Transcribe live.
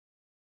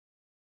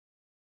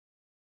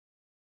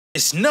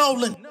It's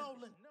Nolan.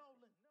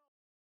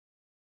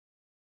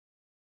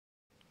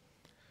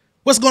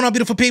 What's going on,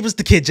 beautiful people? It's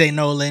the kid J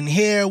Nolan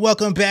here.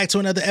 Welcome back to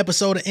another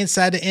episode of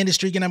Inside the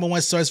Industry, your number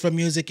one source for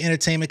music,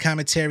 entertainment,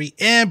 commentary,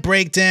 and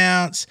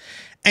breakdowns.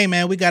 Hey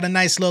man, we got a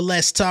nice little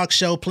Let's Talk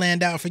show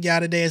planned out for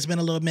y'all today. It's been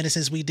a little minute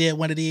since we did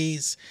one of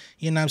these.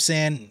 You know what I'm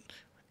saying?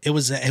 It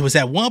was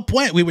at one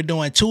point we were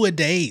doing 2 a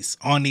days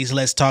on these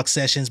Let's Talk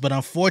sessions, but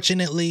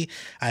unfortunately,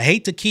 I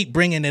hate to keep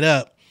bringing it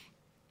up,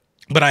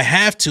 but I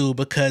have to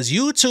because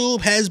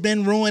YouTube has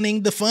been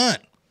ruining the fun.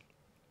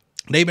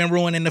 They've been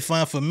ruining the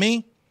fun for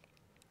me.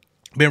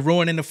 Been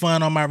ruining the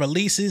fun on my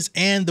releases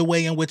and the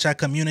way in which I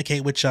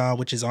communicate with y'all,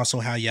 which is also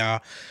how y'all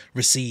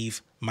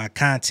receive my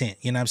content.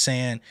 You know what I'm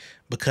saying?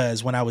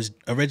 Because when I was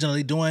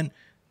originally doing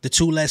the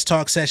 2 Let's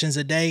Talk sessions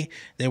a day,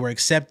 they were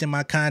accepting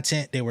my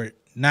content. They were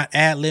not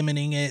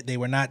ad-limiting it. They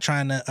were not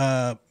trying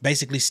to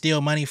basically steal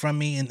money from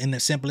me in the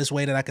simplest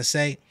way that I could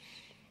say.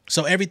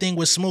 So everything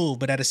was smooth,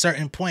 but at a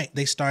certain point,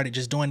 they started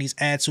just doing these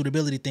ad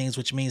suitability things,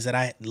 which means that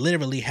I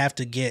literally have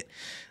to get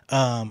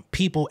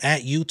people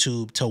at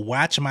YouTube to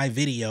watch my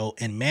video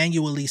and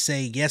manually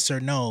say yes or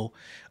no,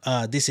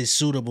 this is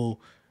suitable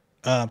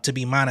to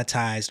be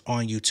monetized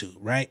on YouTube,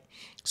 right?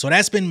 So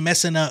that's been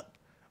messing up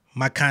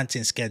my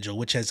content schedule,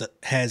 which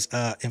has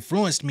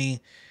influenced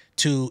me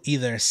to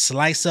either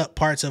slice up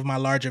parts of my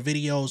larger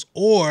videos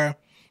or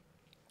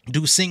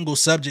do single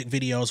subject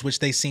videos, which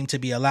they seem to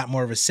be a lot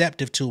more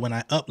receptive to when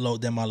I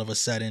upload them all of a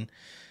sudden.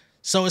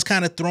 So it's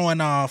kind of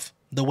throwing off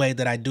the way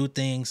that I do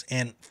things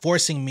and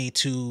forcing me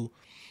to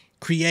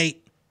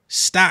create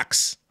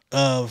stocks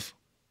of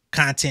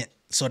content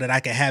so that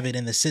I can have it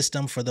in the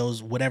system for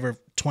those whatever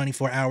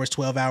 24 hours,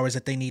 12 hours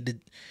that they need to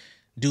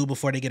do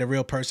before they get a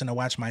real person to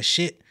watch my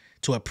shit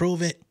to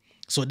approve it.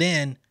 So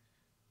then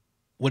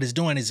what it's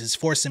doing is it's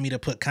forcing me to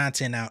put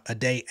content out a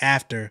day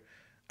after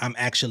I'm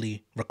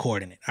actually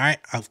recording it. All right.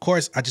 Of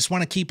course, I just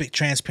want to keep it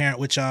transparent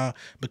with y'all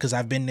because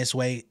I've been this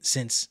way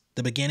since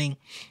the beginning,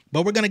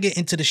 but we're going to get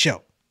into the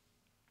show.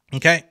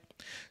 Okay.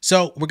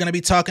 So we're going to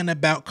be talking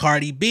about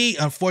Cardi B.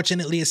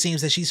 Unfortunately, it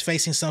seems that she's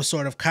facing some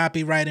sort of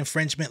copyright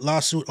infringement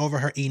lawsuit over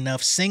her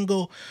Enough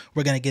single.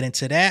 We're going to get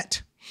into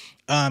that.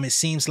 It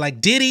seems like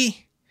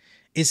Diddy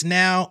is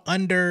now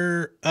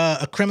under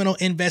a criminal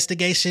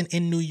investigation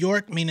in New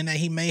York, meaning that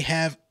he may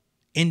have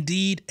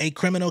indeed a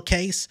criminal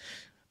case.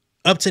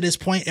 Up to this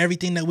point,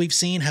 everything that we've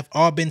seen have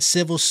all been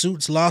civil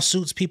suits,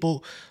 lawsuits,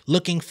 people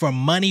looking for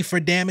money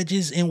for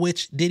damages in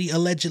which Diddy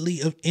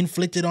allegedly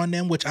inflicted on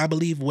them, which I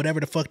believe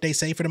whatever the fuck they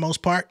say for the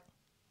most part.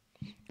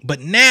 But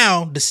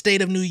now the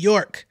state of New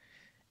York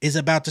is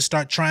about to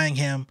start trying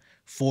him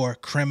for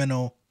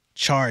criminal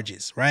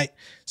charges, right?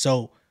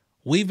 So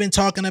we've been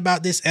talking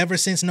about this ever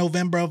since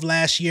November of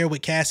last year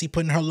with Cassie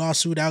putting her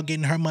lawsuit out,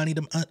 getting her money,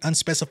 the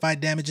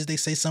unspecified damages. They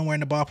say somewhere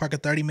in the ballpark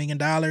of $30 million.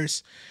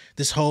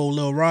 This whole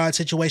Lil Rod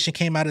situation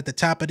came out at the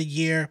top of the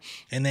year.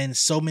 And then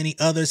so many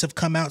others have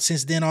come out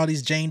since then, all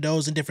these Jane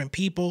Does and different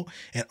people.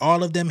 And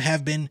all of them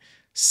have been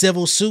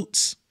civil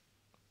suits.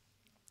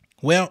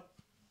 Well,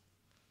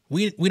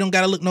 we don't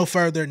got to look no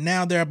further.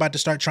 Now they're about to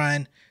start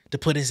trying to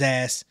put his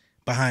ass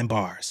behind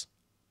bars.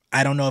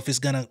 I don't know if it's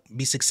going to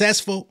be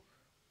successful,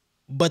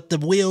 but the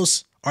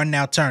wheels are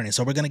now turning.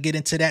 So we're going to get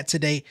into that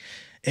today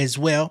as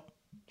well.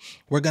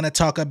 We're going to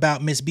talk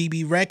about Miss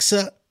Bebe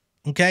Rexha.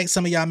 Okay,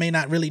 some of y'all may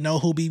not really know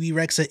who Bebe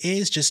Rexha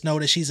is. Just know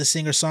that she's a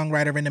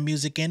singer-songwriter in the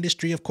music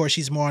industry. Of course,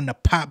 she's more on the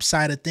pop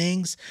side of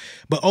things.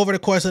 But over the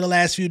course of the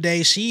last few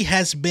days, she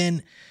has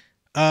been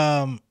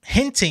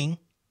hinting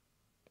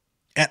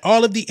at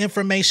all of the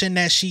information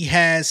that she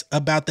has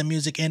about the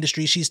music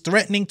industry. She's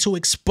threatening to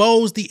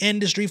expose the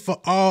industry for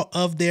all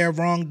of their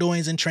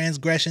wrongdoings and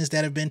transgressions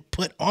that have been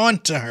put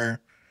onto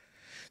her.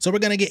 So we're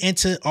going to get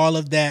into all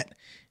of that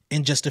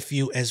in just a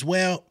few as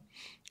well.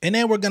 And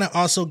then we're going to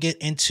also get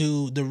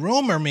into the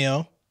rumor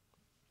mill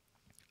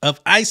of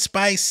Ice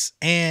Spice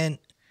and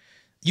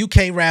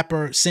UK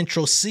rapper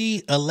Central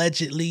C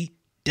allegedly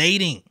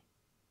dating.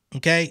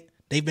 Okay.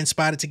 They've been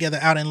spotted together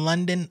out in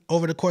London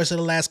over the course of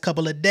the last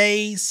couple of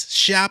days,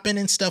 shopping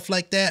and stuff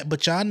like that.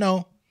 But y'all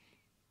know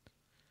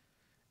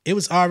it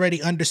was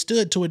already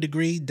understood to a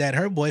degree that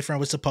her boyfriend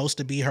was supposed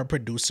to be her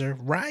producer,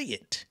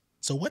 Riot.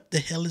 So what the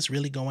hell is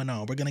really going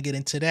on? We're going to get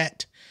into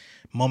that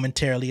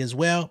momentarily as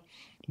well.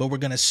 But we're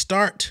going to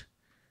start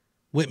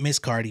with Miss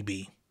Cardi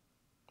B.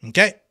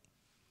 Okay.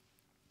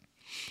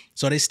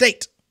 So they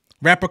state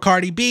rapper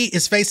Cardi B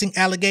is facing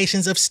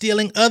allegations of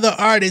stealing other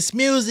artists'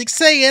 music.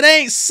 Say it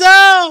ain't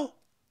so.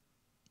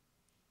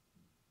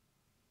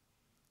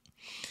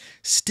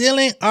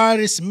 Stealing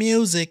artists'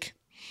 music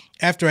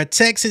after a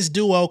Texas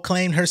duo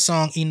claimed her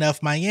song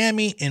Enough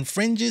Miami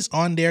infringes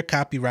on their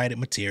copyrighted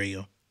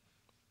material.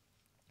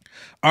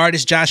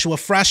 Artists Joshua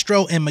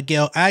Frostro and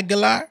Miguel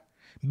Aguilar,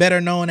 better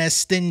known as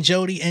Stin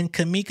Jody and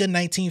Kamika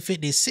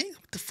 1950. See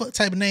what the fuck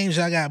type of names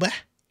y'all got, but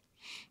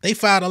they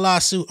filed a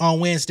lawsuit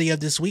on Wednesday of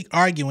this week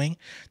arguing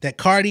that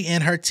Cardi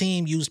and her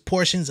team used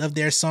portions of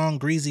their song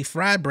Greasy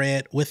Fry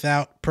Bread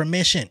without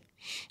permission,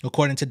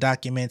 according to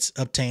documents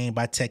obtained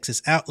by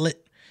Texas outlet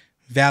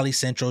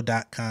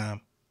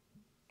valleycentral.com.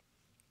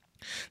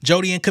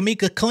 Jody and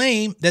Kamika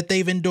claim that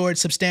they've endured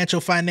substantial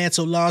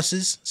financial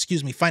losses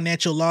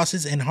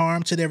and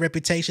harm to their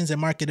reputations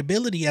and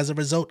marketability as a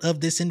result of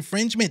this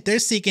infringement. They're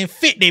seeking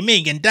 $50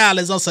 million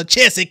on some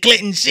Chelsea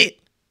Clinton shit.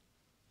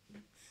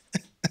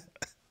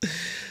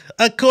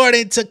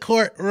 According to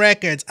court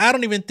records, I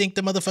don't even think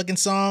the motherfucking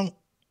song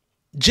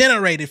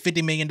generated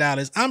 $50 million.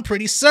 I'm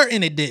pretty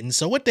certain it didn't.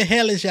 So what the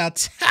hell is y'all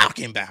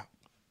talking about?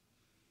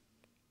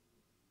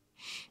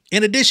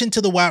 In addition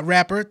to the white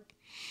rapper,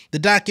 the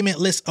document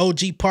lists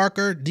OG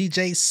Parker,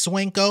 DJ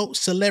Swanko,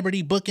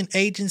 Celebrity Booking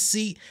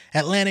Agency,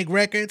 Atlantic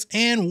Records,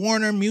 and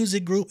Warner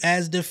Music Group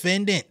as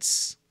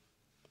defendants.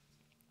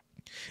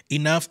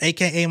 Enough,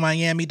 aka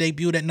Miami,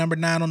 debuted at number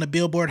 9 on the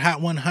Billboard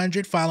Hot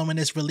 100 following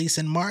its release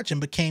in March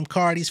and became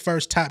Cardi's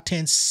first top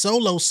 10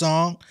 solo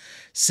song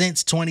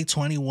since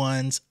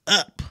 2021's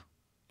Up.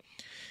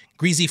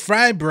 Greasy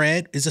Fry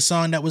Bread is a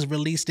song that was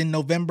released in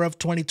November of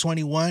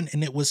 2021,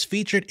 and it was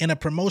featured in a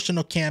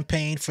promotional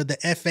campaign for the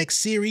FX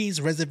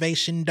series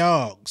Reservation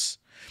Dogs.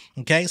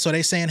 Okay, so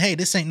they saying, hey,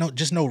 this ain't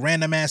just no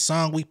random ass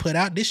song we put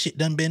out. This shit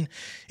been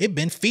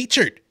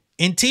featured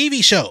in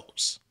TV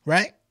shows,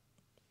 right?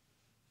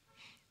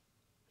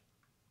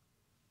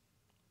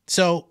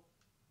 So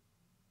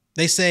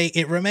they say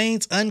it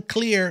remains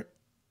unclear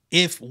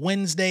if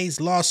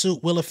Wednesday's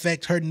lawsuit will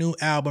affect her new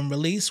album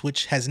release,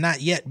 which has not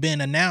yet been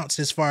announced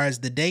as far as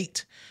the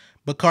date.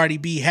 But Cardi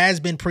B has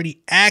been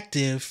pretty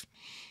active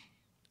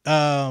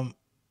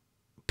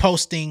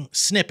posting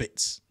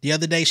snippets. The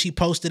other day, she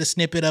posted a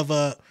snippet of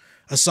a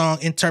song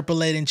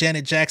interpolating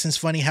Janet Jackson's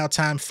Funny How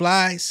Time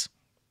Flies.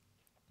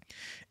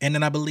 And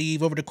then I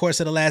believe over the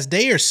course of the last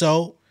day or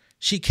so,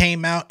 she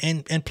came out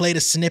and played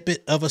a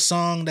snippet of a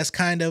song that's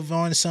kind of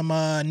on some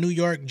New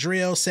York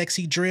drill,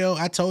 sexy drill.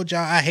 I told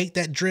y'all I hate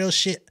that drill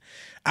shit.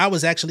 I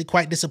was actually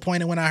quite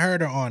disappointed when I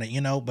heard her on it, you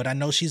know, but I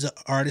know she's an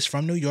artist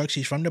from New York.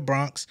 She's from the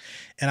Bronx.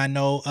 And I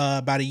know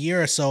about a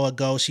year or so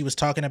ago, she was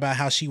talking about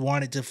how she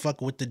wanted to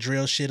fuck with the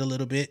drill shit a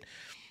little bit.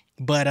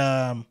 But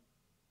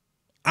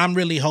I'm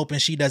really hoping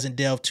she doesn't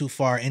delve too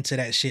far into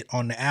that shit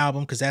on the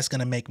album, because that's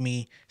going to make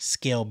me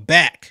scale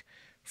back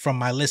from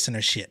my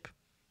listenership.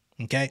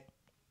 Okay.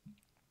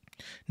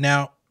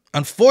 Now,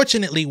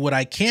 unfortunately, what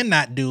I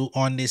cannot do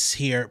on this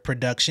here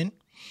production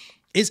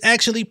is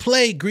actually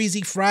play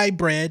Greasy Fry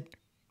Bread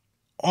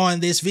on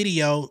this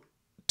video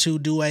to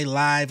do a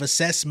live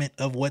assessment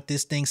of what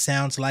this thing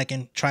sounds like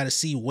and try to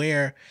see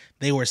where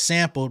they were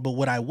sampled. But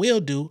what I will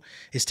do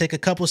is take a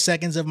couple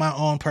seconds of my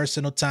own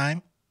personal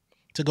time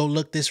to go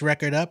look this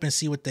record up and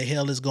see what the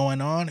hell is going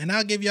on. And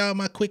I'll give y'all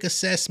my quick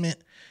assessment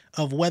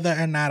of whether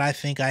or not I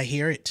think I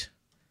hear it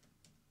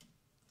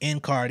in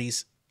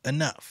Cardi's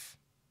enough.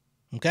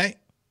 Okay.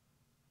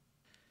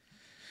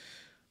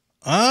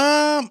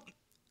 I'm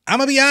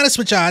gonna be honest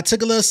with y'all. I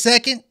took a little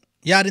second.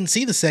 Y'all didn't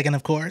see the second,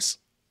 of course,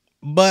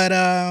 but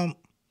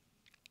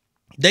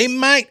they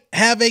might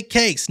have a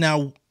case.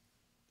 Now,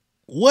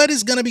 what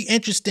is gonna be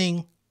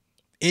interesting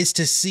is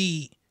to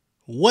see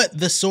what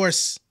the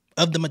source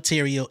of the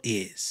material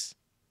is,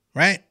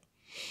 right?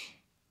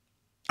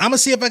 I'm gonna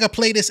see if I can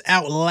play this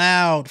out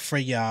loud for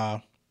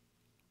y'all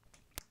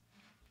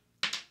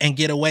and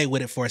get away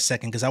with it for a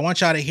second, because I want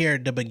y'all to hear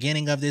the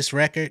beginning of this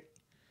record.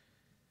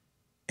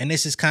 And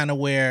this is kind of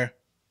where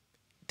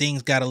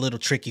things got a little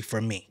tricky for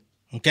me.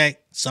 Okay,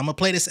 so I'm gonna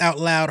play this out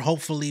loud.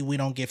 Hopefully we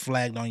don't get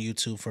flagged on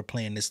YouTube for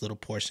playing this little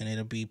portion.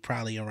 It'll be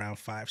probably around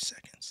 5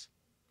 seconds.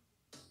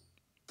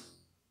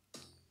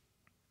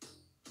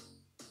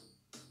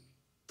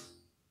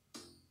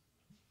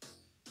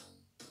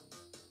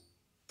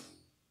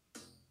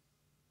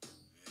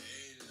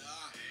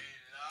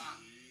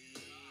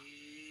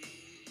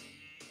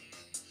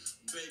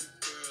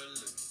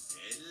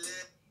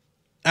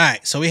 All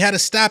right, so we had to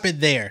stop it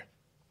there,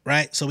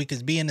 right? So we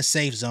could be in the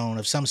safe zone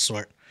of some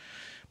sort.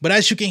 But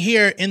as you can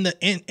hear in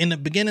the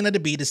beginning of the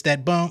beat, it's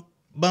that bump,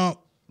 bump,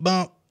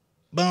 bump,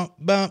 bump,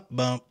 bump,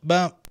 bump,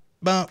 bump,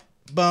 bump,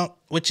 bump,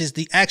 which is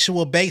the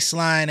actual bass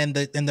line and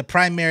the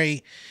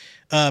primary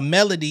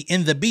melody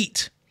in the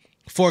beat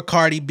for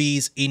Cardi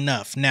B's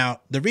Enough.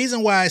 Now, the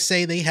reason why I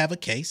say they have a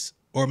case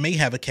or may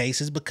have a case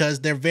is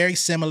because they're very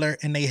similar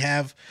and they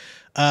have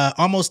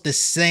almost the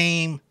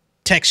same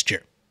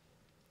texture.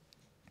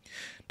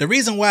 The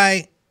reason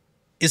why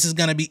this is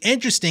going to be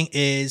interesting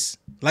is,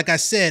 like I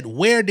said,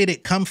 where did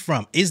it come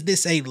from? Is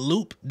this a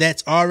loop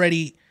that's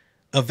already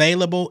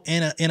available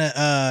in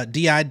a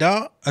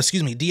DAW,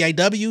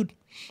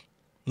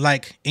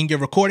 like in your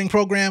recording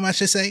program, I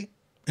should say,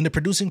 in the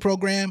producing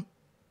program?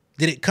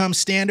 Did it come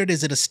standard?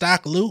 Is it a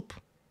stock loop?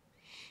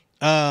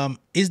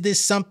 Is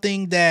this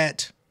something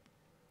that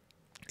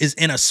is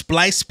in a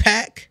splice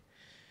pack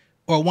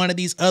or one of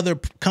these other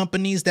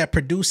companies that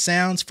produce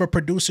sounds for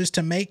producers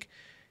to make?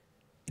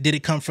 Did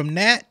it come from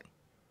that?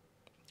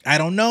 I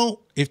don't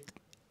know.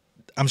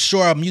 I'm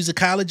sure a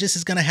musicologist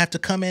is going to have to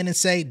come in and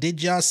say,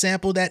 did y'all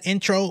sample that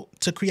intro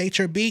to create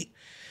your beat?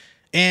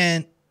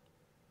 And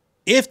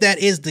if that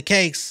is the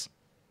case,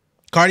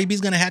 Cardi B's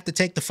going to have to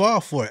take the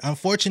fall for it.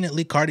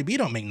 Unfortunately, Cardi B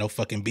don't make no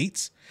fucking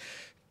beats.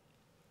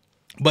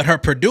 But her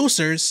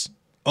producers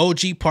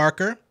OG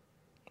Parker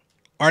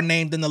are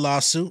named in the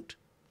lawsuit.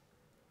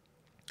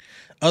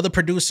 Other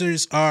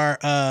producers are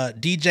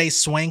DJ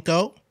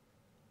Swanko.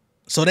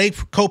 So they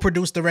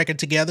co-produced the record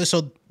together.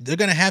 So they're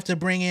going to have to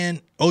bring in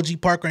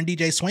OG Parker and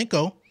DJ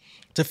Swanko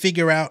to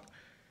figure out,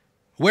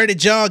 where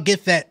did y'all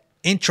get that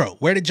intro?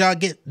 Where did y'all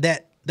get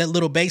that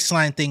little bass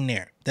line thing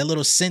there? That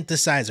little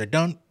synthesizer.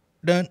 Dun,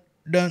 dun,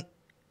 dun,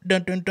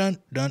 dun, dun, dun,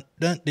 dun,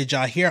 dun. Did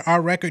y'all hear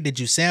our record? Did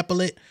you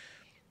sample it?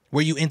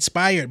 Were you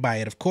inspired by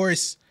it? Of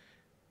course,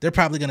 they're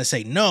probably going to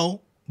say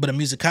no, but a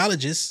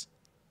musicologist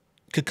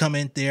could come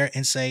in there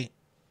and say,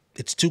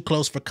 it's too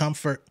close for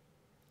comfort.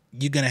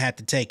 You're going to have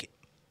to take it.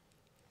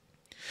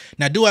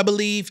 Now, do I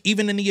believe,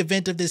 even in the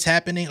event of this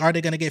happening, are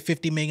they going to get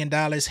 $50 million?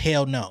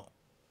 Hell no.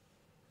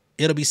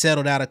 It'll be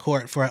settled out of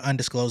court for an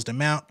undisclosed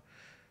amount.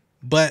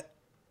 But,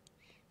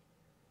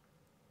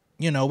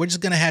 you know, we're just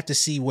going to have to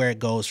see where it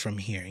goes from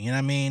here. You know what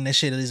I mean? That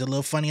shit is a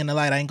little funny in the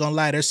light. I ain't going to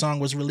lie. Their song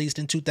was released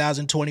in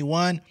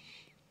 2021.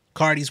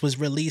 Cardi's was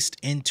released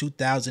in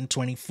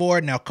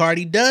 2024. Now,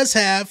 Cardi does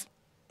have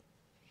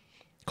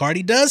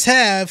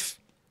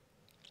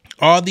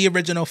all the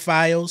original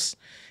files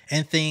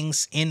and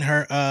things in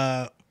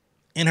her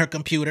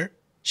computer.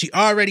 She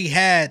already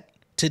had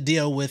to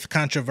deal with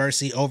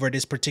controversy over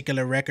this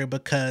particular record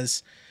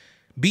because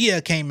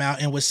Bia came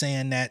out and was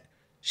saying that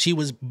she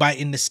was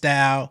biting the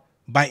style,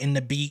 biting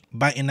the beat,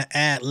 biting the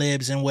ad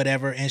libs and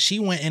whatever. And she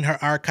went in her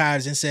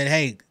archives and said,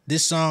 hey,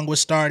 this song was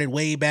started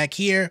way back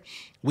here.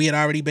 We had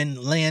already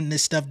been laying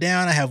this stuff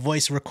down. I have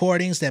voice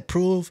recordings that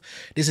prove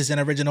this is an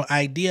original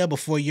idea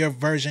before your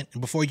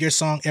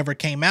song ever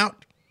came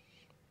out.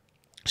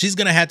 She's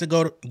going to have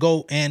to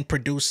go and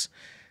produce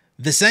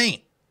the same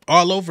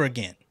all over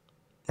again,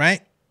 right?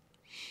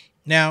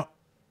 Now,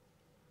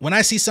 when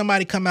I see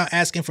somebody come out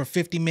asking for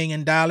 $50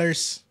 million,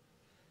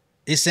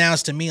 it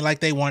sounds to me like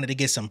they wanted to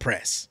get some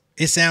press.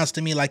 It sounds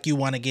to me like you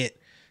want to get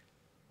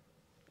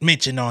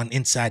mentioned on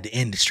Inside the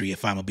Industry,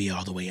 if I'm going to be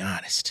all the way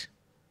honest.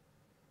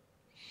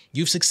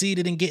 You've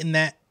succeeded in getting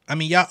that. I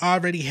mean, y'all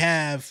already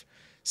have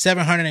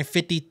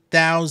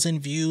 750,000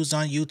 views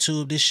on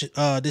YouTube.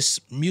 This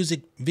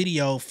music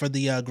video for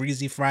the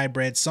Greasy Fry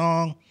Bread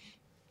song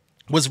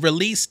was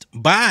released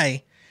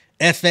by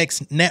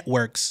FX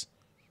Networks.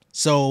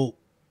 So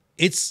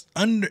it's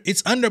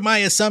under my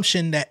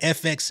assumption that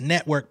FX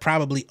Network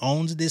probably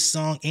owns this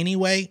song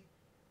anyway.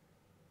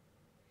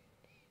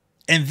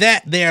 And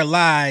that there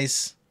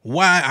lies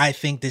why I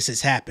think this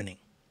is happening.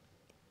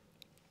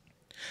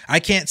 I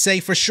can't say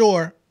for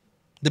sure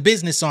the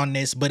business on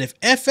this, but if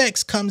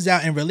FX comes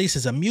out and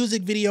releases a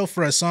music video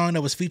for a song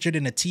that was featured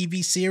in a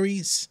TV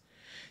series,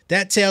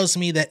 that tells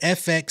me that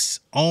FX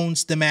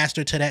owns the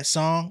master to that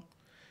song.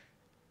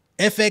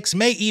 FX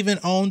may even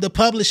own the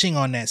publishing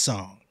on that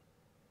song.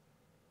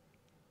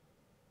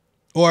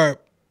 Or,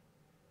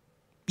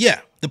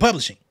 yeah, the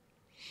publishing.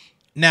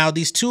 Now,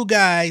 these two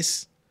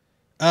guys,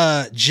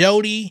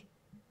 Jody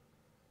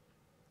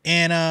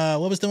and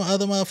what was the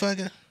other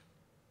motherfucker?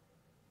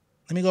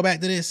 Let me go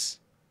back to this.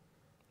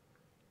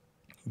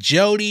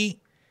 Jody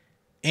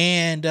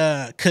and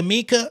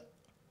Kamika.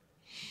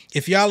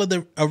 If y'all are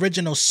the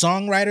original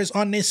songwriters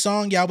on this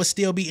song, y'all would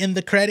still be in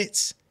the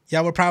credits.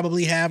 Y'all would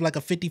probably have like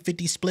a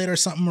 50-50 split or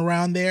something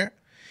around there.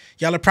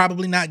 Y'all are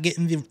probably not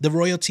getting the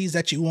royalties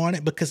that you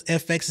wanted because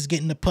FX is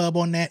getting the pub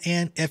on that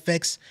end.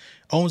 FX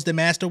owns the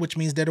master, which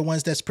means they're the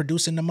ones that's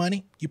producing the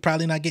money. You're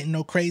probably not getting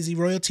no crazy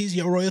royalties.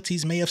 Your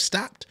royalties may have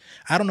stopped.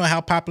 I don't know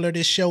how popular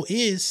this show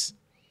is,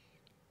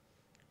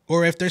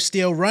 or if they're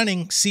still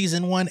running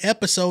season 1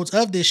 episodes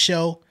of this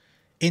show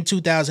in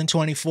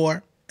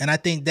 2024. And I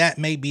think that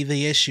may be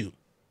the issue,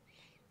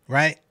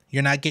 right?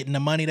 You're not getting the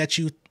money that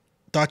you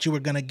thought you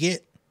were going to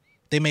get.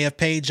 They may have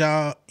paid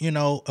y'all, you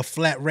know, a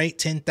flat rate,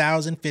 $10,000,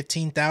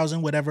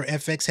 $15,000, whatever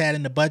FX had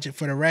in the budget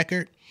for the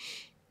record.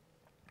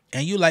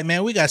 And you like,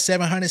 man, we got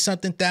 700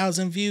 something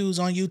thousand views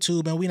on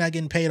YouTube and we're not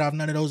getting paid off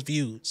none of those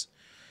views.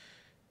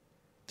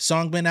 The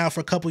song been out for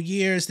a couple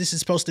years. This is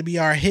supposed to be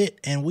our hit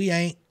and we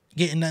ain't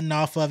getting nothing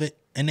off of it.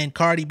 And then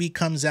Cardi B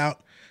comes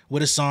out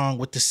with a song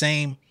with the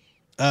same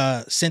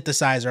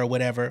synthesizer or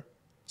whatever.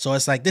 So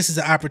it's like, this is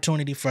an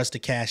opportunity for us to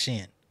cash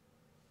in,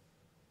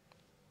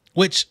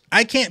 which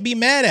I can't be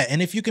mad at.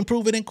 And if you can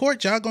prove it in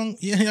court, y'all gonna,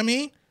 you know what I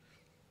mean?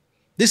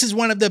 This is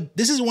one of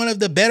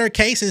the better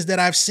cases that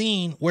I've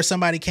seen where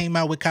somebody came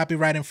out with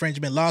copyright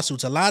infringement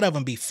lawsuits. A lot of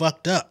them be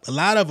fucked up. A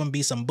lot of them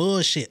be some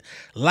bullshit.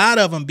 A lot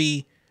of them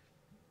be,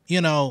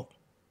 you know,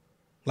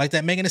 like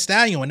that Megan Thee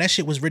Stallion one. That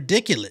shit was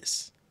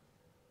ridiculous.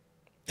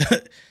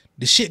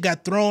 The shit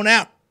got thrown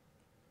out.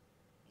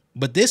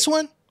 But this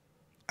one,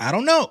 I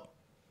don't know.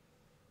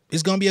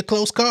 It's going to be a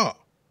close call.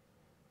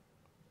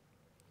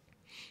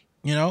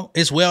 You know,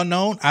 it's well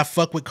known. I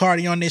fuck with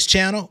Cardi on this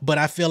channel, but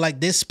I feel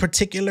like this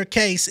particular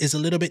case is a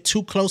little bit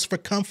too close for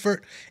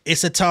comfort.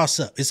 It's a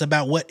toss up. It's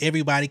about what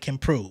everybody can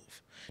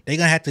prove. They're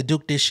going to have to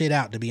duke this shit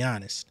out, to be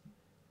honest.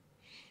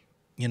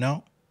 You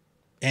know,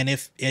 and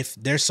if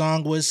their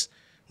song was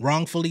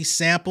wrongfully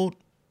sampled,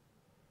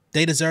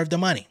 they deserve the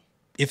money.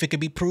 If it could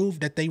be proved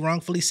that they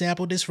wrongfully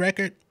sampled this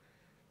record,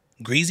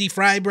 greasy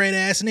fried bread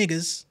ass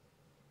niggas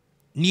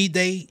need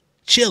they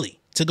chili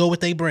to go with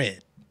their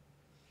bread.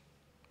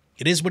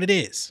 It is what it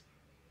is.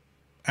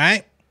 All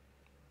right.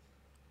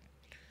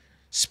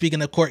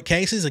 Speaking of court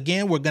cases,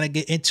 again, we're going to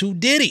get into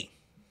Diddy.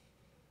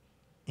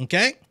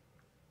 Okay.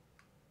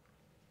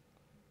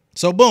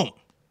 So boom.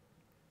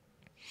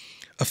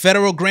 A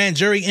federal grand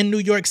jury in New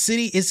York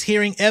City is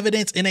hearing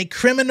evidence in a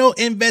criminal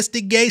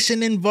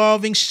investigation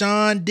involving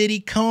Sean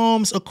Diddy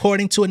Combs,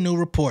 according to a new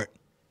report.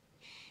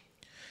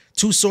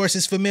 Two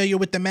sources familiar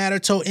with the matter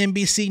told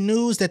NBC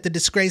News that the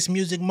disgraced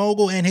music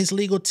mogul and his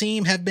legal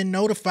team have been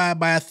notified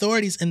by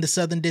authorities in the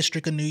Southern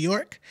District of New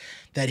York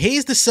that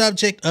he's the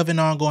subject of an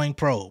ongoing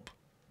probe.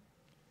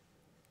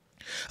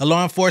 A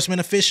law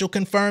enforcement official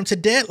confirmed to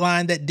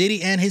Deadline that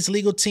Diddy and his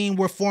legal team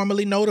were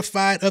formally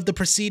notified of the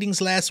proceedings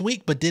last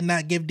week, but did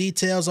not give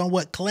details on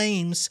what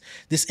claims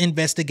this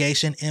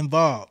investigation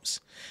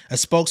involves. A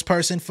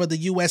spokesperson for the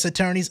U.S.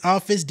 Attorney's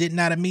Office did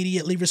not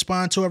immediately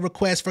respond to a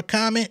request for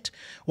comment.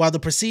 While the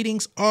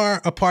proceedings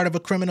are a part of a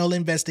criminal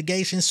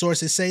investigation,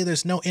 sources say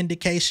there's no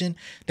indication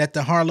that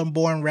the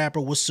Harlem-born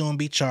rapper will soon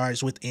be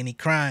charged with any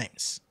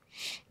crimes.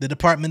 The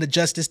Department of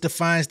Justice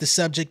defines the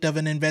subject of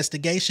an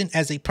investigation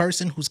as a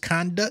person whose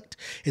conduct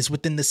is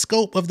within the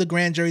scope of the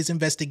grand jury's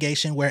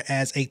investigation,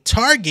 whereas a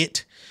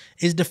target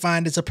is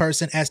defined as a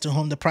person as to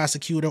whom the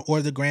prosecutor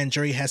or the grand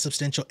jury has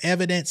substantial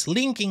evidence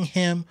linking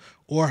him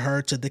or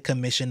her to the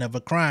commission of a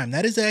crime.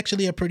 That is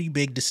actually a pretty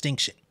big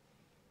distinction.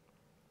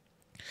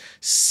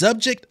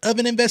 Subject of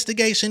an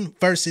investigation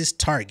versus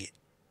target.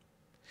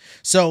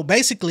 So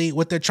basically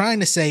what they're trying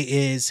to say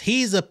is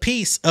he's a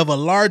piece of a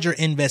larger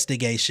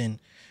investigation,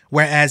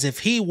 whereas if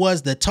he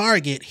was the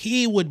target,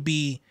 he would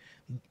be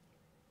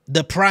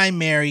the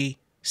primary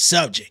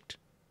subject,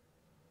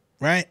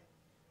 right?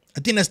 I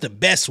think that's the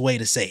best way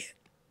to say it.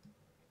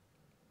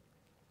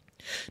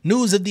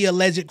 News of the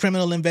alleged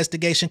criminal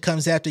investigation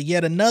comes after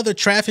yet another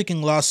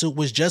trafficking lawsuit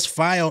was just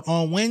filed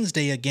on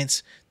Wednesday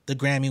against the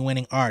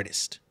Grammy-winning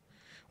artist.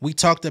 We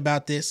talked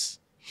about this.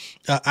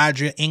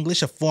 Adria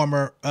English, a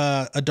former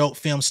adult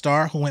film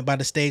star who went by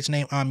the stage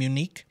name I'm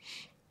Unique.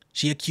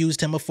 She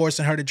accused him of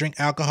forcing her to drink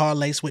alcohol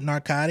laced with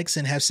narcotics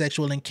and have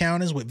sexual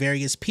encounters with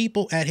various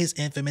people at his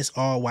infamous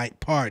all-white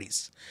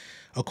parties,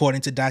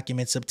 according to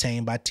documents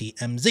obtained by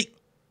TMZ.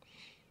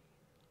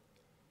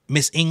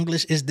 Miss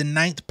English is the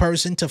 9th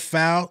person to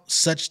file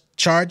such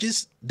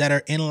charges that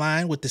are in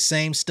line with the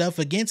same stuff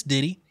against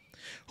Diddy,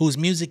 whose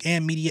music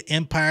and media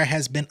empire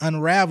has been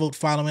unraveled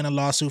following a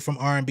lawsuit from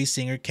R&B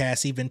singer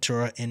Cassie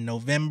Ventura in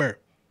November.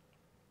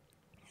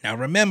 Now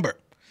remember,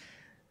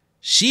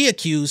 she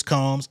accused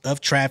Combs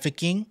of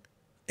trafficking,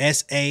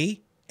 SA,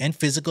 and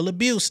physical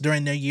abuse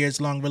during their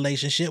years-long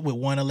relationship, with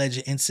one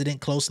alleged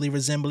incident closely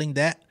resembling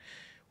that,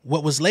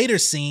 what was later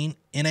seen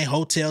in a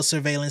hotel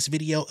surveillance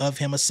video of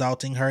him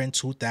assaulting her in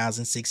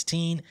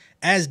 2016,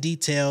 as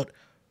detailed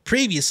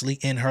previously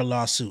in her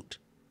lawsuit.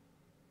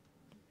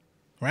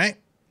 Right?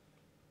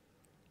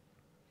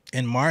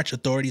 In March,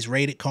 authorities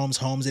raided Combs'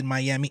 homes in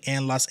Miami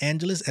and Los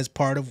Angeles as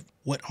part of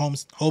what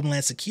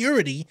Homeland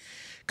Security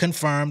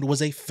confirmed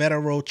was a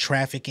federal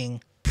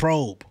trafficking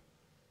probe.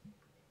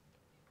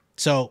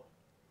 So,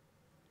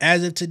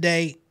 as of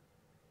today,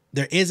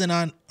 there is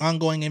an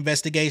ongoing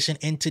investigation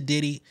into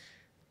Diddy.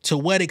 To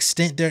what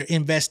extent they're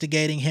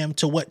investigating him,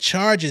 to what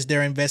charges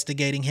they're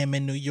investigating him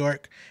in New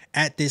York,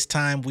 at this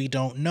time, we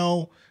don't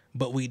know,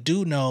 but we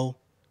do know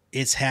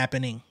it's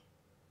happening.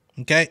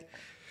 Okay?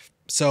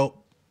 So,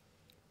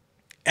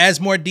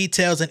 as more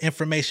details and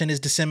information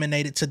is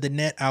disseminated to the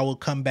net, I will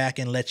come back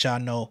and let y'all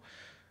know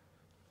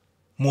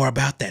more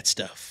about that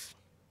stuff.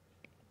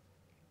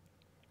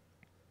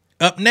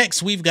 Up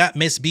next, we've got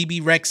Miss Bebe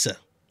Rexha.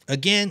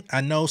 Again,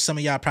 I know some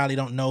of y'all probably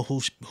don't know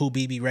who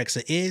Bebe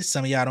Rexha is.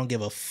 Some of y'all don't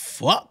give a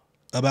fuck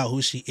about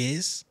who she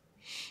is.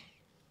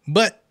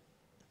 But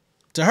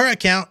to her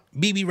account,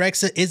 Bebe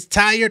Rexha is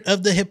tired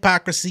of the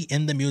hypocrisy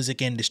in the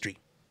music industry.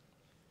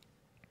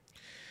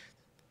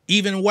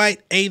 Even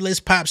white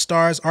A-list pop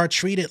stars are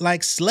treated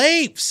like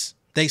slaves,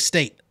 they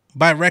state,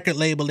 by record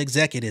label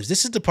executives.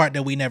 This is the part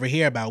that we never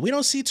hear about. We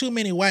don't see too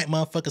many white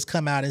motherfuckers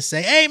come out and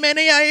say, hey man,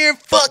 they out here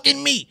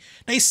fucking me.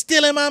 They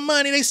stealing my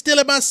money. They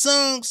stealing my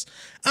songs.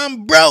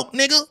 I'm broke,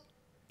 nigga.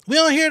 We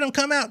don't hear them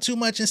come out too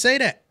much and say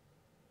that.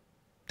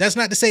 That's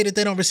not to say that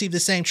they don't receive the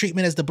same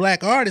treatment as the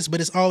black artists,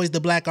 but it's always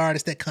the black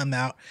artists that come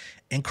out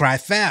and cry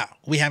foul.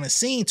 We haven't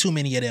seen too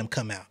many of them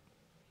come out.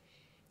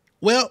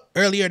 Well,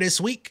 earlier this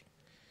week,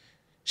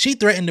 she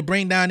threatened to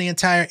bring down the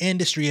entire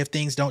industry if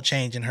things don't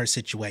change in her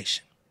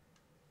situation.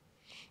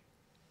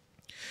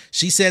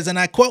 She says, and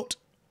I quote,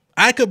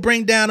 I could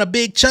bring down a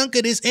big chunk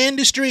of this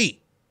industry.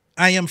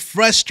 I am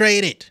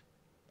frustrated.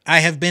 I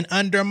have been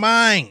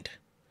undermined.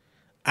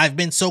 I've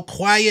been so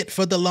quiet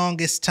for the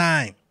longest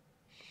time.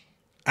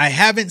 I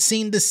haven't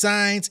seen the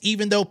signs,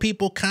 even though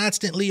people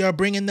constantly are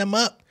bringing them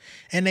up,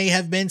 and they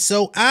have been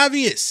so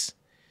obvious.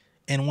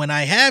 And when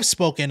I have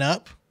spoken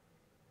up,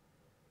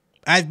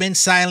 I've been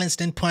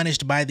silenced and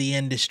punished by the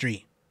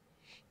industry.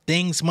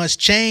 Things must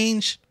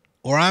change,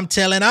 or I'm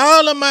telling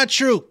all of my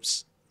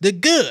troops, the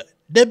good,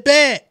 the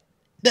bad,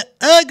 the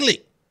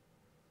ugly.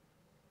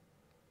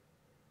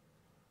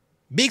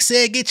 Big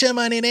said, get your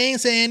money. They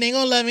ain't saying they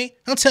gon' love me.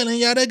 I'm telling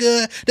y'all the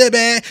good, the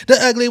bad, the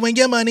ugly. When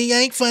your money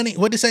ain't funny.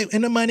 What they say?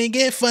 And the money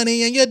get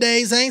funny and your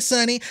days ain't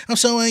sunny. I'm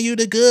showing you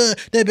the good,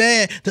 the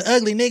bad, the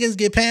ugly. Niggas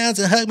get pounds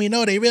and hug me.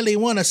 No, they really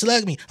want to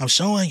slug me. I'm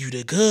showing you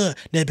the good,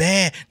 the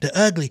bad, the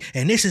ugly.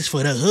 And this is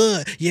for the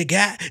hood. You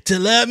got to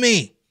love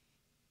me.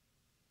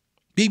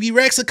 Bebe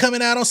Rexha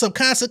coming out on some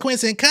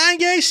Consequence and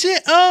Kanye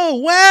shit. Oh,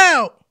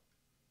 wow.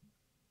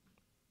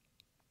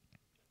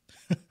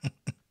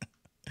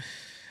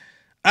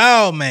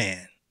 Oh,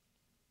 man.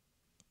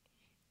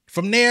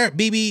 From there,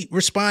 Bebe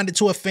responded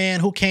to a fan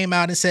who came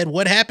out and said,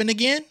 what happened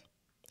again?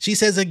 She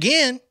says,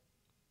 again,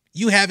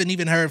 you haven't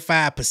even heard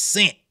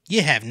 5%.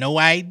 You have no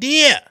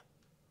idea.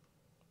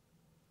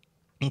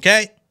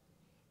 Okay?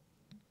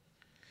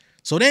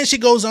 So then she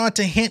goes on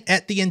to hint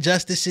at the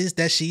injustices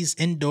that she's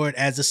endured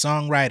as a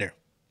songwriter.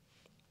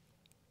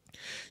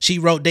 She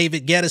wrote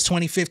David Guetta's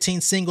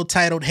 2015 single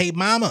titled Hey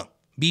Mama.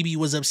 Bebe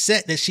was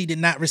upset that she did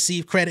not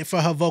receive credit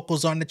for her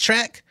vocals on the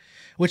track,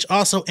 which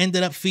also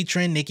ended up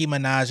featuring Nicki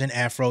Minaj and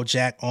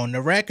Afrojack on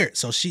the record.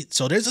 So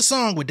there's a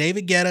song with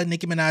David Guetta,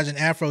 Nicki Minaj, and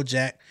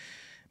Afrojack.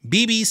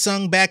 Bebe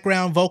sung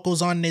background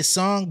vocals on this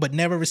song, but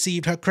never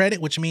received her credit,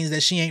 which means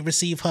that she ain't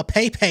received her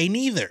pay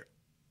neither.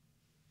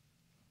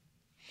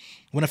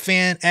 When a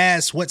fan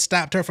asks what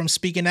stopped her from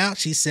speaking out,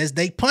 she says,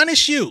 they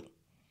punish you.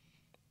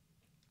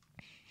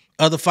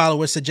 Other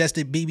followers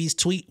suggested Bebe's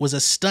tweet was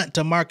a stunt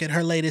to market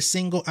her latest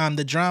single, I'm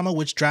the Drama,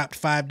 which dropped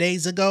 5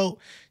 days ago.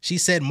 She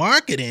said,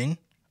 marketing?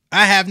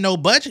 I have no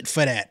budget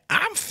for that.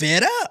 I'm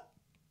fed up.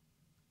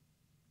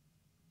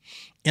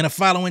 In a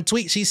following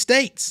tweet, she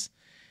states,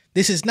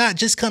 this is not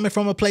just coming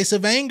from a place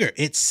of anger.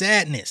 It's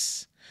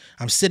sadness.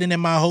 I'm sitting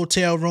in my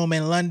hotel room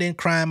in London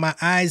crying my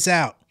eyes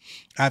out.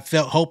 I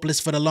felt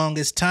hopeless for the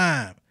longest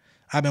time.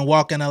 I've been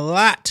walking a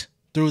lot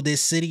through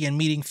this city and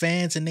meeting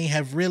fans, and they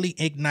have really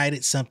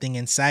ignited something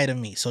inside of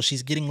me. So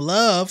she's getting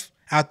love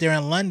out there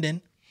in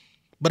London.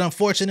 But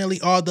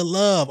unfortunately, all the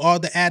love, all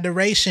the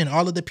adoration,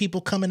 all of the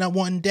people coming up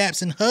wanting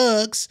daps and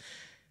hugs,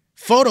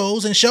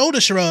 photos and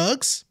shoulder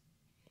shrugs,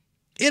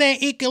 it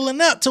ain't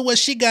equaling up to what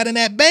she got in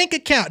that bank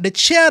account. The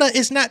cheddar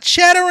is not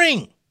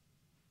cheddaring.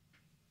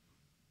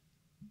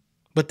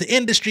 But the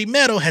industry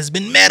metal has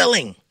been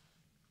meddling.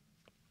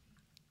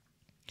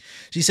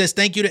 She says,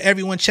 thank you to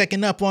everyone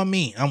checking up on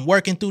me. I'm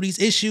working through these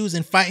issues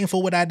and fighting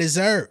for what I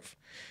deserve.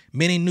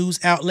 Many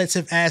news outlets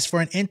have asked for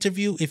an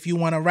interview. If you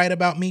want to write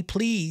about me,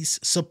 please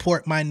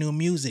support my new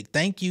music.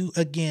 Thank you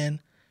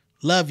again.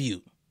 Love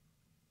you.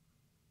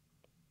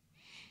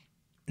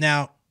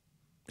 Now,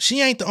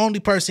 she ain't the only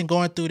person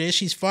going through this.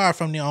 She's far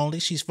from the only.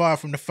 She's far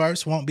from the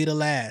first. Won't be the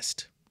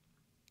last.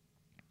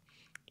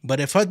 But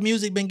if her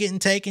music been getting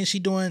taken,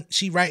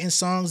 she writing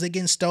songs that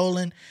getting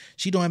stolen.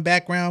 She doing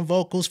background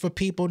vocals for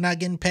people not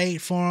getting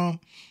paid for them.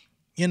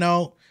 You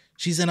know,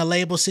 she's in a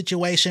label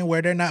situation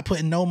where they're not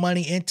putting no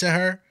money into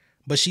her,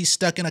 but she's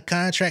stuck in a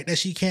contract that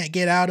she can't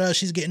get out of.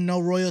 She's getting no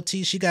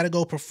royalties. She got to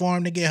go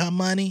perform to get her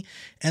money.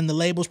 And the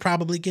label's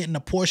probably getting a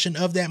portion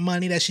of that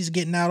money that she's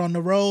getting out on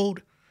the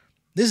road.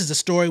 This is a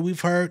story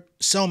we've heard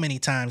so many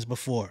times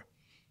before.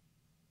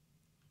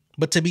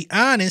 But to be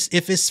honest,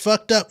 if it's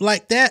fucked up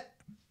like that,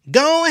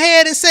 go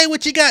ahead and say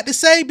what you got to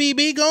say,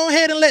 BB. Go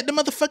ahead and let the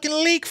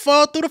motherfucking leak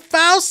fall through the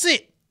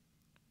faucet.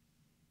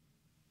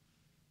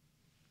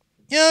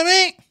 You know what I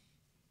mean?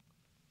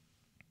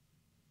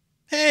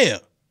 Hell.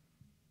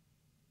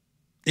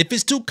 If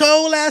it's too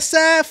cold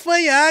outside for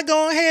you, I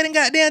go ahead and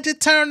goddamn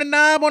just turn the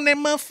knob on that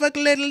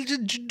motherfucker, let it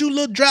just do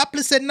little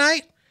droplets at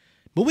night.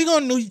 But we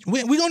gonna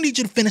need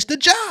you to finish the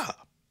job.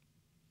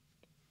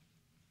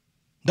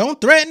 Don't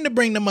threaten to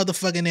bring the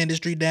motherfucking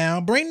industry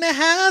down. Bring the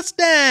house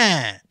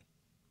down.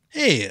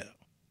 Hell,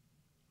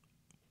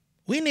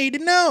 we need to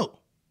know.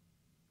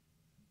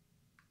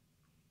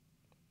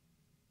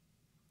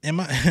 Am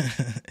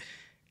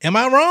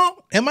I wrong?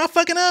 Am I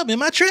fucking up?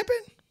 Am I tripping?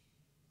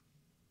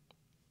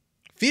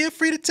 Feel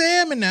free to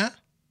tell me now.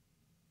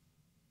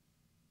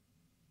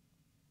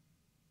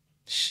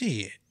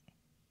 Shit.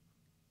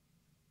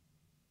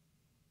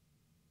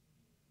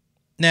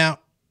 Now,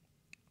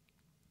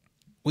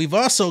 we've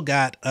also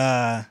got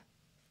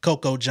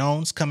Coco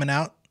Jones coming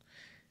out,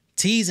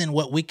 teasing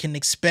what we can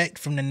expect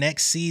from the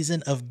next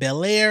season of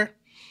Bel-Air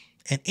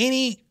and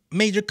any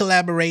major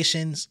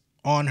collaborations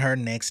on her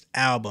next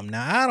album.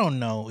 Now, I don't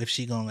know if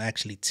she's going to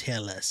actually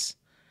tell us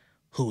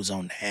who's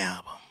on the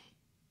album.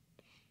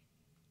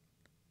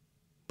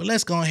 But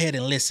let's go ahead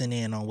and listen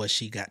in on what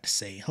she got to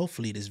say.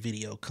 Hopefully this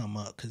video come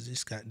up because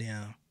this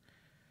goddamn...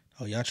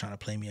 Oh, y'all trying to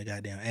play me a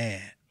goddamn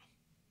ad.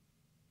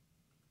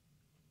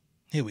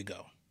 Here we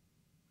go.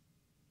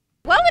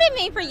 What would it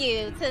mean for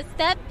you to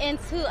step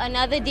into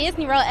another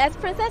Disney role as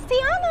Princess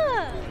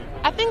Tiana?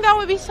 I think that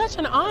would be such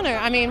an honor.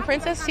 I mean,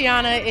 Princess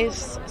Tiana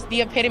is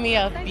the epitome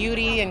of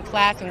beauty and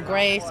class and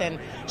grace, and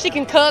she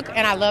can cook,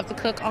 and I love to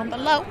cook on the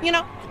low, you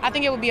know. I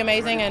think it would be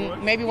amazing,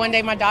 and maybe one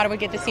day my daughter would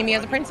get to see me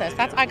as a princess.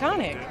 That's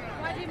iconic.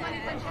 Why do you want to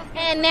be Princess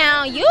And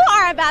now you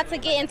are about to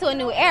get into a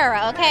new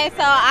era, okay?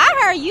 So I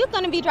heard you're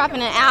going to be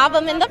dropping an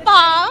album in the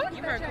fall.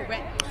 You heard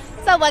correct.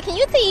 So what can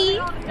you tease?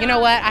 You know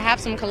what? I have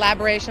some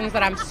collaborations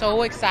that I'm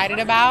so excited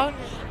about.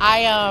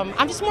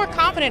 I'm just more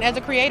confident as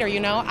a creator, you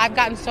know? I've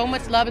gotten so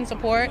much love and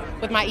support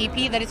with my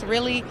EP that it's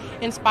really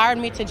inspired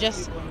me to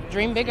just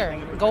dream bigger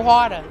and go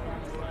harder.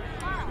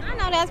 I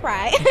know that's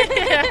right.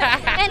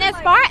 And as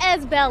far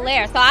as Bel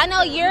Air, so I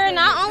know you're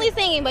not only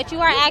singing, but you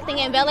are acting,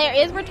 and Bel Air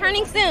is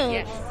returning soon.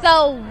 Yes.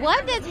 So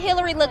what does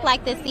Hillary look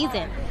like this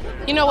season?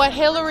 You know what?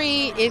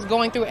 Hillary is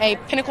going through a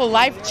pinnacle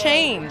life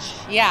change.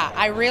 Yeah,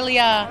 I really,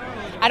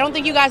 I don't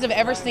think you guys have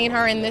ever seen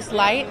her in this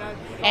light.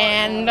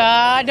 And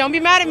don't be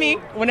mad at me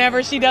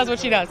whenever she does what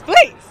she does.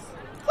 Please,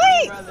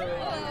 please.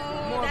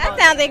 That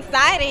sounds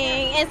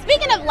exciting. And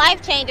speaking of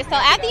life changes, so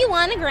after you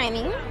won a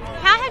Grammy,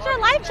 how has your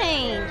life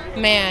changed?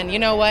 Man, you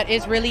know what?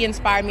 It's really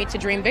inspired me to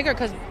dream bigger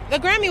because the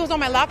Grammy was on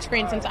my lock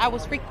screen since I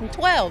was freaking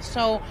 12.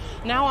 So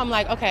now I'm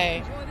like,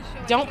 okay,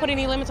 don't put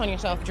any limits on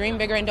yourself. Dream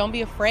bigger and don't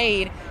be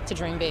afraid to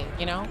dream big,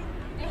 you know?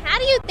 How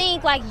do you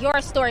think, like,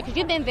 your story, because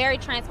you've been very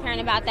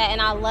transparent about that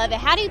and I love it,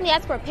 how do you think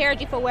that's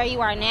prepared you for where you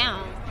are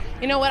now?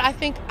 You know what? I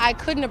think I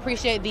couldn't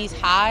appreciate these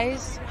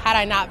highs had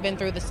I not been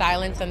through the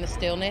silence and the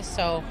stillness.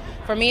 So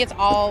for me, it's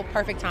all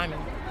perfect timing.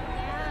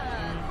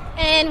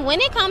 And when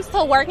it comes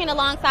to working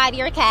alongside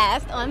your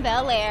cast on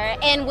Bel Air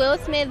and Will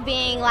Smith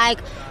being like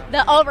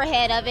the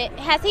overhead of it,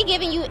 has he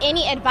given you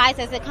any advice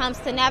as it comes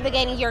to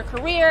navigating your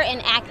career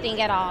and acting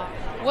at all?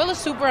 Will is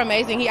super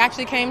amazing. He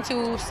actually came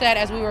to set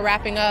as we were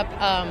wrapping up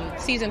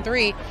season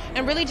 3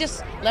 and really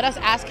just let us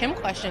ask him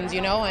questions,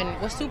 you know, and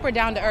was super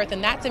down to earth.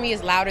 And that to me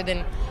is louder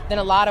than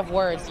a lot of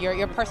words.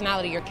 Your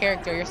personality, your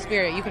character, your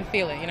spirit, you can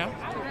feel it, you know?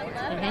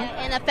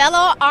 And a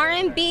fellow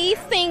R&B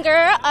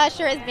singer,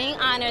 Usher, is being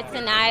honored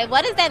tonight.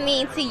 What does that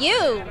mean to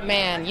you?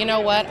 Man, you know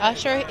what?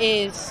 Usher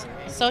is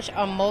such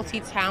a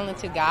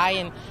multi-talented guy,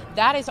 and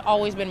that has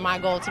always been my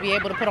goal, to be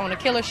able to put on a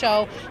killer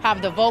show,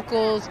 have the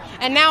vocals,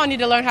 and now I need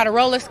to learn how to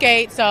roller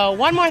skate. So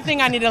one more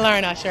thing I need to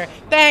learn, Usher.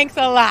 Thanks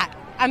a lot.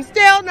 I'm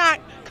still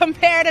not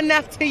compared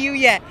enough to you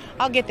yet.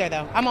 I'll get there,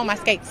 though. I'm on my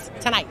skates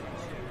tonight.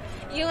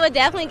 You will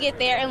definitely get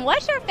there. And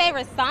what's your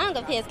favorite song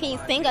of his? Can you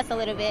sing us a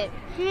little bit?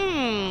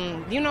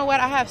 You know what?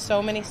 I have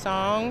so many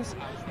songs,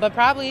 but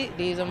probably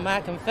These Are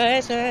My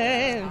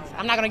Confessions.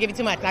 I'm not going to give you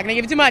too much.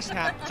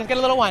 Just get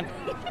a little one.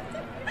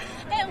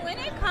 And when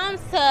it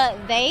comes to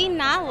They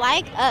Not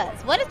Like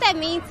Us, what does that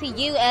mean to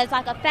you as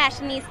like a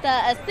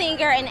fashionista, a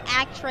singer, an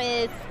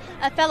actress,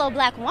 a fellow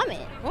black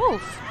woman?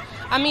 Oof.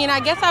 I mean, I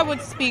guess I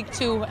would speak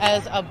to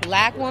as a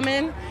black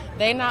woman,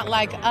 They Not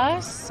Like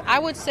Us. I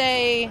would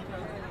say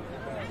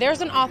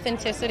there's an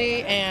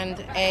authenticity and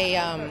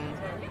a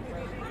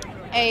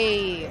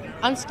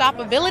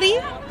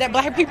unstoppability that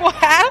black people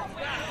have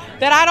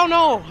that I don't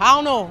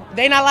know.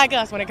 They not like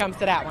us when it comes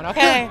to that one,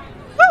 okay?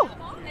 Woo!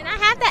 And I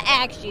have to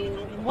ask you,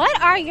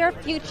 what are your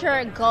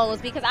future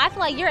goals? Because I feel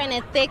like you're in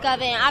the thick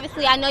of it, and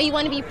obviously I know you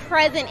want to be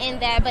present in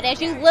that, but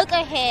as you look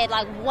ahead,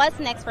 like, what's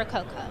next for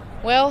Coco?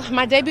 Well,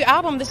 my debut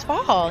album this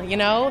fall, you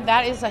know,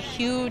 that is a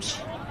huge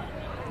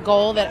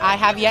goal that I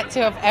have yet to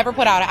have ever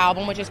put out an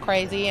album, which is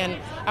crazy, and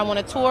I want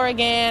to tour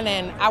again,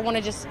 and I want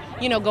to just,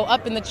 you know, go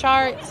up in the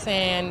charts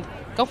and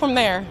go from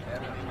there.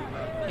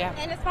 Yeah.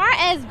 And as far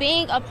as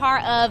being a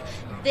part of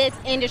this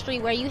industry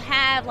where you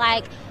have,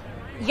 like,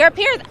 your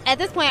peers at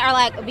this point are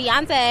like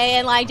Beyonce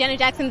and like Janet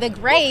Jackson, the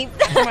greats.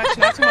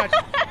 Not too much.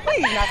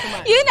 Please, not too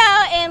much. You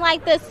know, and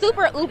like the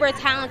super uber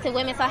talented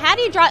women. So how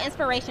do you draw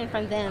inspiration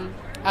from them?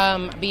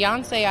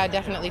 Beyonce, I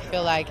definitely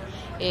feel like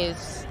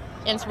is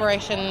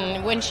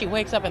inspiration when she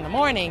wakes up in the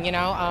morning, you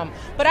know,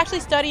 but actually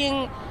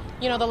studying,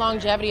 you know, the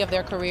longevity of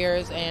their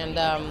careers and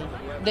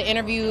the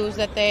interviews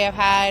that they have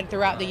had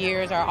throughout the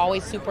years are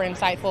always super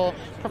insightful.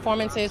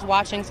 Performances,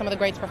 watching some of the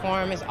greats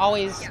perform is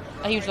always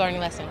a huge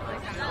learning lesson.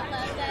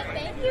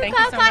 Thank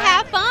you so much.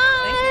 Have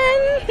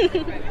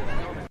fun.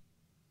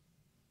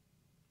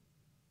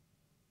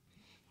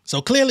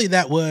 So clearly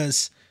that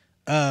was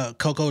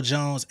Coco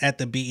Jones at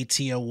the BET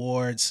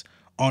Awards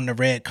on the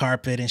red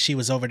carpet, and she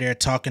was over there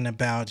talking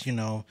about, you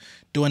know,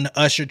 doing the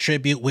Usher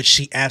tribute, which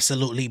she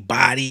absolutely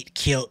bodied,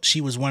 killed. She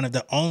was one of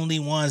the only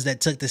ones that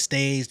took the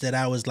stage that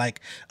I was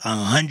like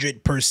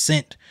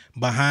 100%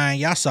 behind.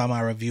 Y'all saw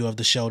my review of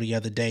the show the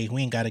other day.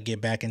 We ain't got to get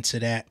back into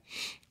that.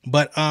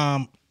 But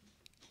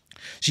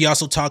she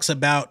also talks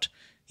about,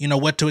 you know,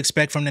 what to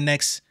expect from the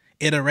next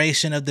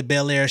iteration of the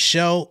Bel Air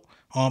show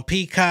on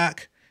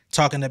Peacock,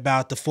 talking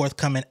about the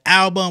forthcoming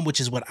album, which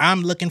is what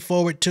I'm looking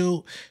forward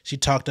to. She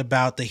talked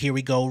about the Here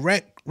We Go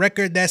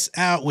record that's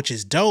out, which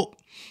is dope.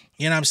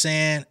 You know what I'm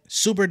saying?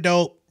 Super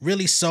dope,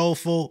 really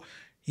soulful.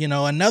 You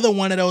know, another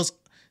one of those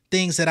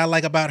things that I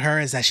like about her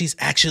is that she's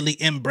actually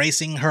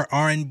embracing her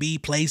R&B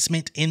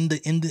placement in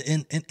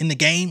the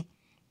game.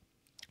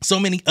 So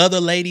many other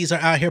ladies are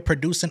out here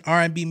producing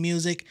R&B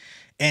music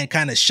and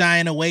kind of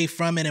shying away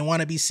from it and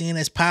want to be seen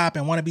as pop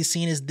and want to be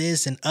seen as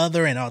this and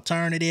other and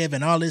alternative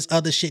and all this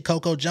other shit.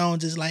 Coco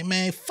Jones is like,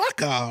 man,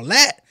 fuck all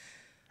that.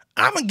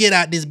 I'm gonna get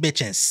out this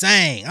bitch and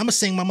sing. I'm gonna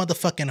sing my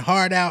motherfucking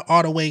heart out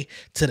all the way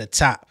to the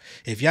top.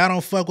 If y'all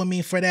don't fuck with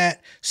me for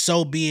that,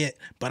 so be it.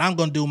 But I'm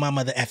gonna do my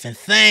mother effing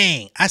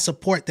thing. I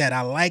support that.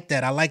 I like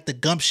that. I like the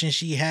gumption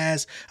she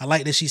has. I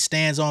like that she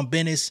stands on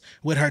business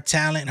with her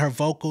talent, her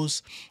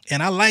vocals.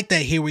 And I like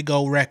that Here We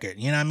Go record.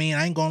 You know what I mean?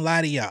 I ain't gonna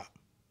lie to y'all.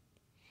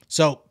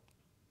 So,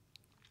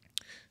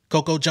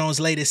 Coco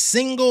Jones' latest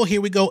single, Here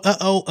We Go,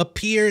 Uh-Oh,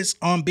 appears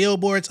on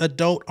Billboard's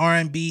Adult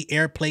R&B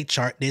Airplay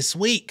chart this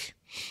week.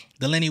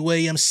 The Lenny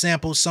Williams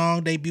sample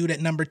song debuted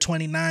at number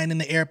 29 in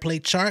the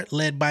Airplay chart,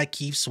 led by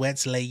Keith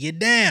Sweat's Lay You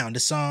Down. The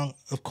song,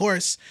 of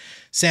course,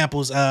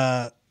 samples,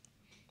 Lenny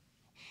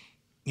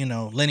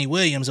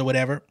Williams or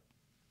whatever.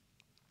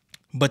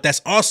 But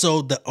that's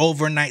also the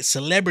overnight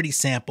celebrity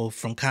sample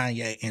from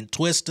Kanye and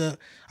Twista.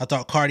 I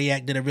thought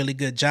Cardiac did a really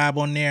good job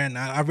on there. And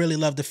I really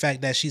love the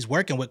fact that she's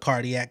working with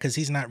Cardiac because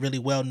he's not really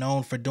well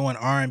known for doing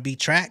R&B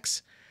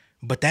tracks.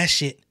 But that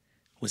shit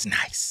was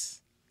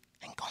nice.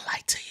 Ain't gonna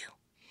lie to you.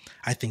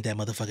 I think that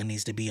motherfucker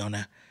needs to be on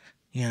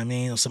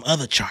on some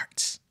other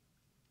charts.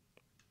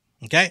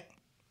 Okay?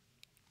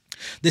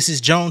 This is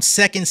Jones'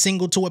 second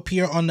single to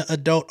appear on the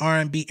Adult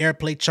R&B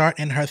Airplay chart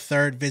and her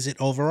third visit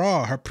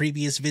overall. Her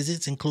previous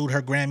visits include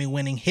her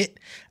Grammy-winning hit,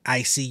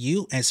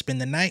 ICU and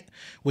Spend the Night,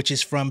 which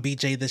is from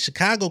BJ the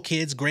Chicago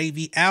Kid's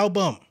Gravy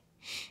album.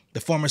 The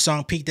former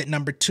song peaked at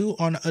number 2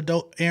 on the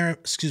Adult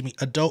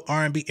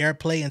R&B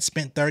Airplay and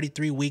spent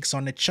 33 weeks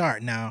on the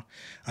chart. Now,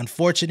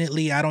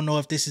 unfortunately, I don't know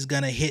if this is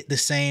going to hit the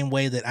same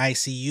way that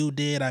ICU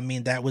did. I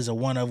mean, that was a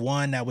one of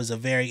one.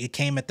 It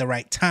came at the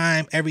right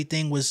time.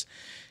 Everything was,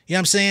 you know what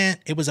I'm saying?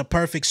 It was a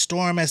perfect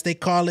storm, as they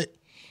call it.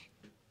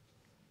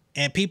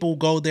 And people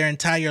go their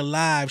entire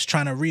lives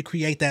trying to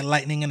recreate that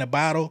lightning in a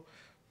bottle.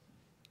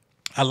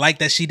 I like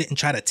that she didn't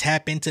try to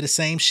tap into the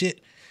same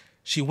shit.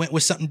 She went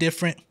with something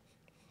different.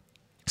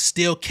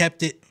 Still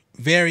kept it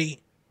very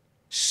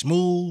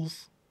smooth,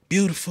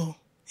 beautiful,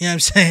 you know what I'm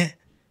saying?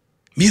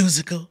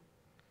 Musical.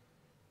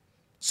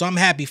 So I'm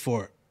happy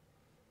for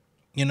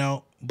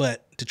it,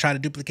 but to try to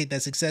duplicate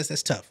that success,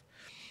 that's tough.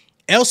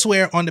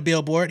 Elsewhere on the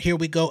Billboard, Here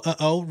We Go,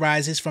 Uh-Oh,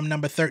 rises from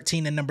number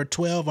 13 and number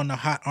 12 on the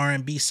Hot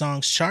R&B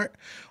Songs chart.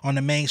 On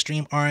the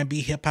mainstream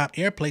R&B hip-hop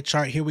Airplay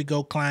chart, Here We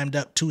Go climbed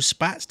up 2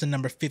 spots to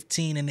number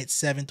 15 in its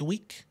 7th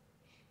week.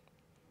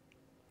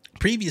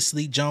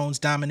 Previously, Jones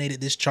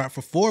dominated this chart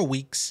for 4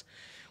 weeks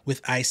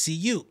with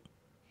ICU.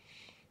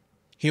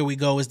 Here We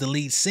Go is the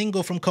lead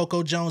single from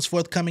Coco Jones'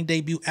 forthcoming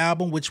debut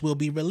album, which will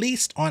be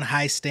released on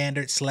High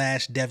Standard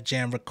 / Def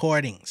Jam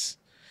Recordings.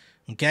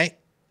 Okay?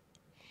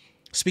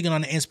 Speaking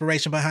on the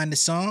inspiration behind the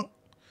song,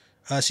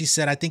 she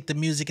said, I think the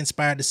music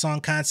inspired the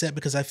song concept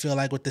because I feel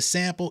like with the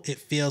sample, it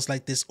feels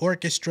like this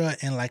orchestra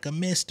and like a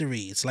mystery.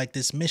 It's like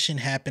this mission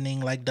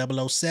happening like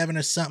 007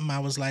 or something. I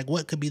was like,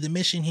 what could be the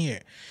mission here?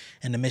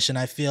 And the mission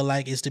I feel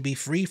like is to be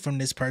free from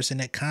this person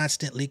that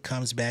constantly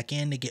comes back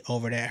in to get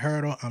over that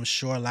hurdle. I'm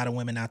sure a lot of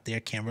women out there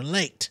can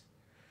relate.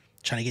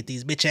 Trying to get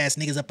these bitch ass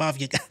niggas up off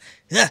you.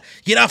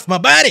 Get off my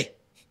body.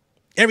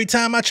 Every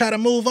time I try to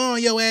move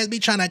on, your ass be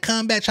trying to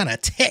come back, trying to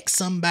text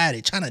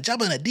somebody, trying to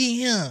jump in a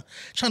DM,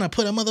 trying to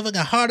put a motherfucking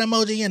heart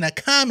emoji in the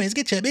comments.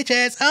 Get your bitch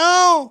ass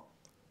on.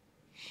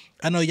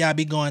 I know y'all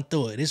be going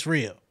through it. It's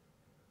real.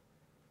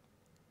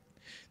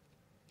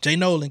 J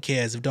Nolan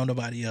cares if don't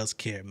nobody else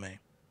care, man.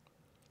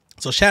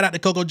 So shout out to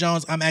Coco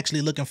Jones. I'm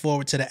actually looking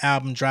forward to the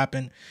album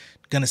dropping.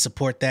 Gonna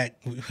support that.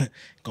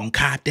 Gonna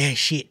cop that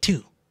shit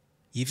too.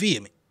 You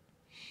feel me?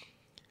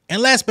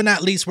 And last but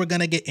not least, we're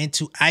going to get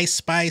into Ice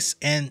Spice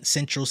and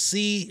Central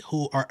C,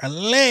 who are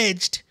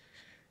alleged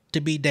to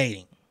be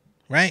dating,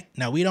 right?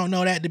 Now, we don't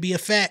know that to be a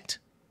fact,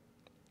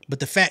 but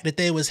the fact that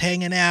they was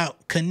hanging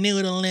out,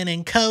 canoodling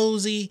and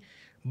cozy,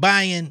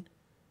 buying,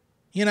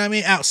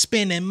 out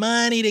spending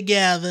money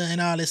together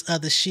and all this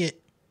other shit,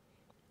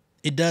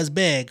 it does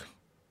beg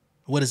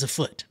what is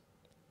afoot.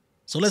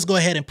 So let's go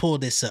ahead and pull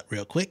this up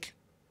real quick.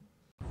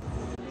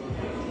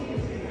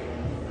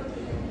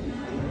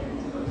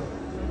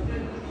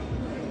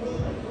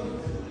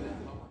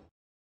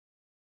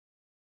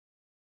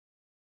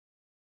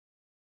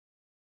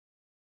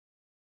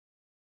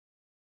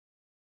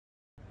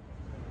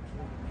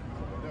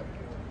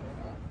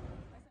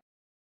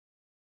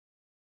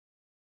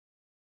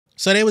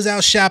 So they was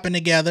out shopping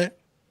together,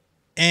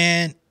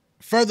 and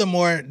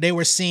furthermore, they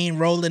were seen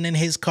rolling in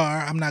his car.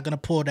 I'm not going to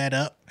pull that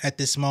up at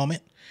this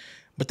moment,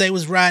 but they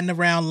was riding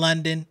around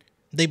London.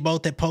 They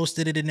both had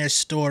posted it in their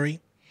story,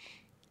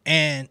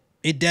 and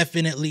it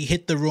definitely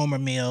hit the rumor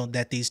mill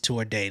that these two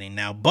are dating.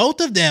 Now, both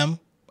of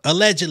them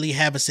allegedly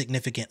have a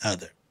significant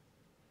other,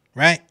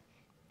 right?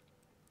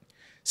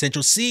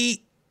 Central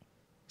C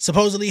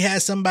supposedly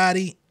has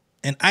somebody,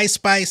 and Ice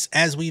Spice,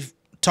 as we've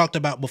talked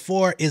about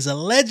before, is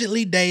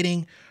allegedly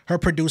dating her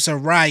producer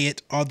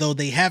Riot, although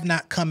they have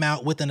not come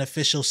out with an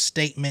official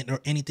statement or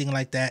anything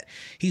like that.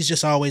 He's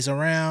just always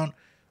around.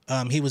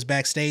 He was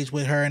backstage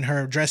with her in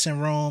her dressing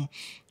room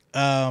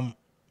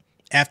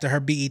after her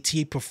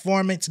BET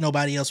performance.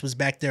 Nobody else was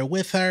back there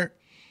with her,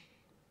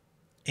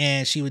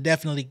 and she was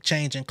definitely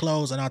changing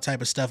clothes and all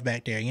type of stuff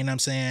back there. You know what I'm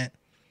saying?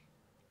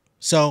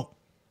 So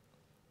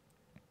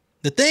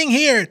the thing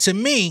here, to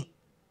me,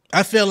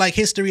 I feel like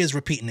history is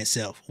repeating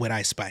itself with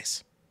Ice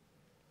Spice.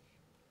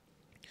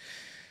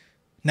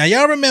 Now,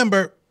 y'all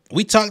remember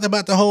we talked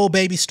about the whole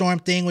Baby Storm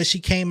thing when she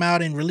came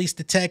out and released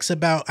the text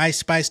about Ice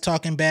Spice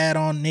talking bad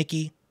on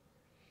Nicki.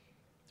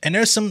 And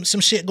there's some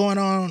shit going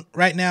on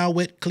right now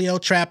with Cleo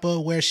Trapper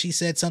where she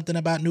said something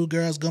about new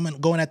girls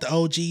going at the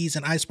OGs,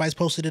 and Ice Spice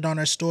posted it on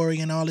her story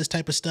and all this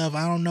type of stuff.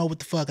 I don't know what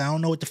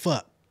the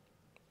fuck.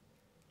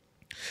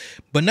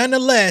 But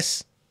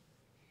nonetheless,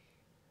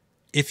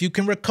 if you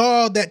can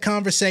recall that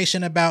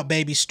conversation about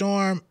Baby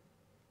Storm,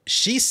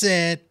 she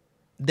said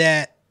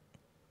that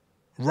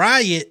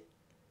Riot,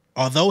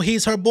 although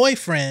he's her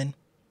boyfriend,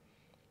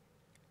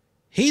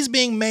 he's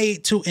being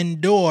made to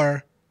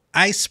endure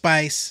Ice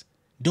Spice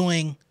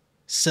doing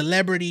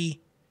celebrity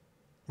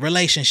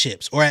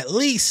relationships, or at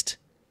least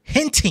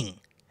hinting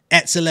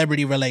at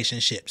celebrity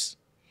relationships.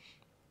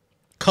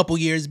 Couple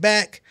years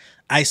back,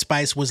 Ice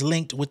Spice was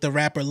linked with the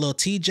rapper Lil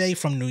TJ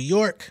from New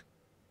York,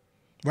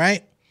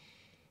 right?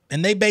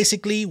 And they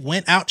basically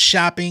went out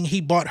shopping.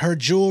 He bought her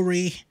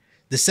jewelry.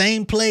 The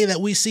same play that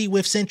we see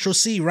with Central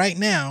C right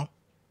now.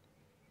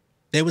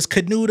 There was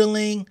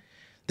canoodling.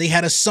 They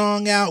had a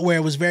song out where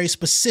it was very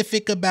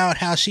specific about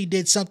how she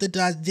did something.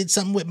 I did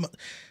something with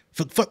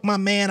fuck my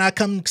man, I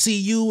come see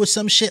you, or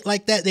some shit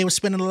like that. They were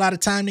spending a lot of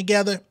time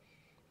together.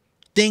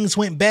 Things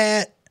went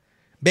bad.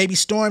 Baby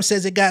Storm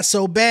says it got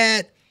so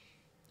bad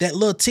that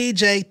Lil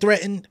TJ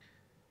threatened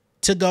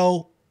to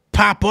go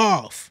pop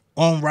off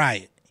on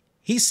Riot.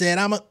 He said,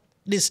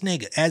 this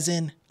nigga, as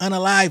in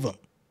unalive him.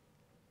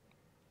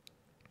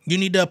 You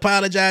need to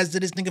apologize to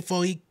this nigga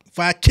before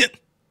I kill him.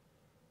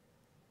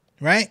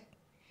 Right?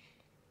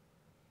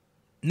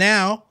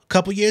 Now, a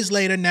couple years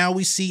later, now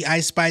we see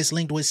Ice Spice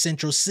linked with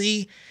Central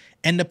C,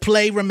 and the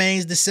play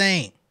remains the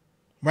same,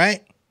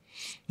 right?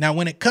 Now,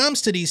 when it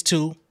comes to these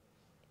two,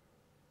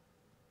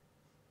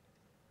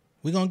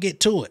 we're going to get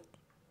to it.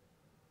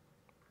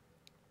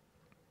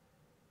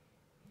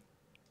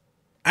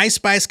 Ice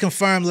Spice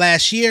confirmed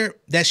last year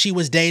that she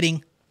was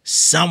dating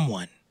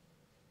someone.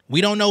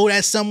 We don't know who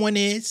that someone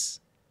is,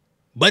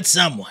 but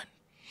someone.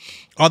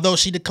 Although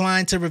she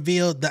declined to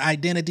reveal the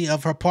identity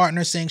of her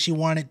partner, saying she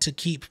wanted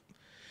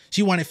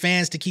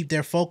fans to keep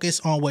their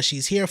focus on what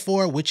she's here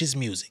for, which is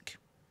music.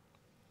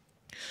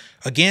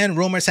 Again,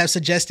 rumors have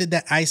suggested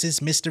that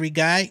Ice's mystery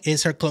guy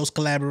is her close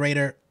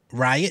collaborator,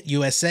 Riot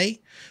USA,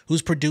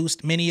 who's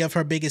produced many of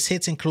her biggest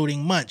hits,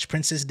 including Munch,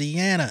 Princess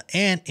Diana,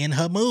 and In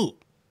Her Mood.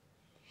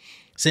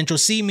 Central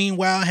C,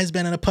 meanwhile, has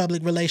been in a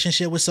public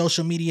relationship with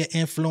social media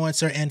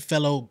influencer and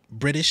fellow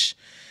British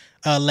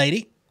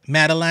lady,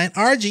 Madeline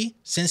Argy,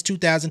 since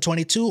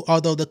 2022,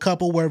 although the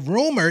couple were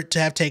rumored to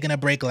have taken a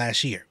break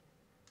last year.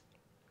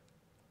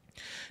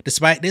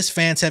 Despite this,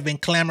 fans have been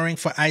clamoring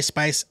for Ice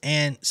Spice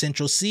and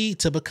Central C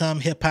to become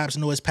hip-hop's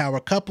newest power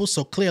couple,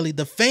 so clearly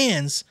the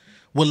fans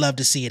would love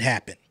to see it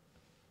happen.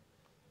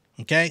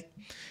 Okay?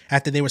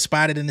 After they were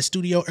spotted in the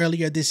studio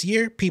earlier this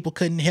year, people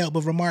couldn't help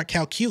but remark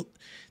how cute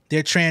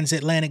their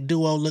transatlantic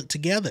duo looked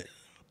together.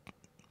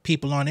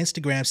 People on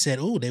Instagram said,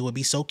 "Ooh, they would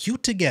be so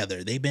cute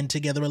together. They've been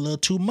together a little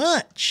too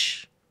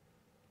much."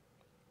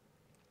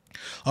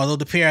 Although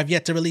the pair have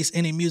yet to release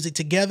any music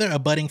together, a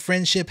budding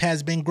friendship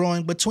has been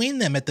growing between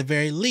them at the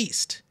very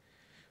least.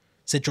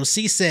 Central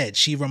C said,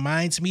 "She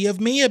reminds me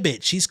of me a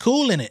bit. She's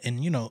cool in it."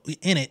 And, you know,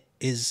 in it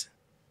is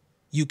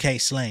UK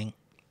slang.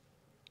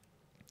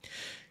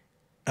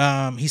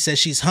 He says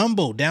she's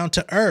humble, down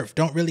to earth,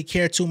 don't really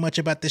care too much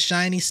about the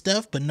shiny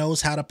stuff, but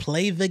knows how to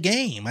play the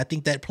game. I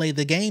think that play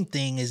the game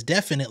thing is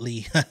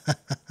definitely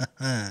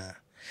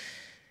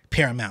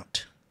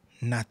paramount,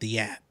 not the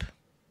app.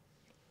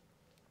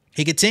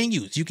 He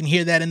continues, "You can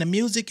hear that in the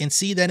music and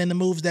see that in the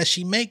moves that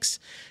she makes.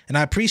 And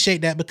I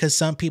appreciate that because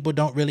some people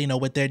don't really know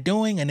what they're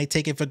doing and they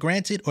take it for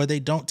granted, or they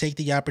don't take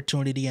the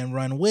opportunity and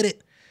run with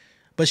it.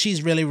 But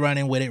she's really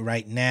running with it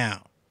right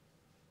now."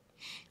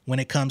 When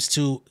it comes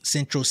to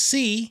Central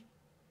C,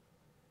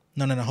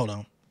 hold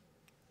on.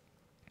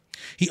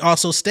 He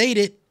also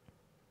stated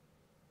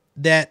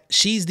that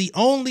she's the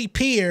only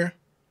peer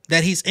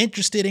that he's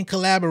interested in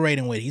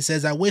collaborating with. He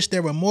says, "I wish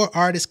there were more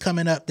artists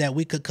coming up that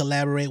we could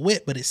collaborate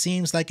with, but it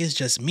seems like it's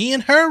just me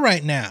and her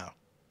right now.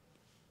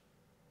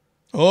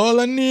 All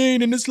I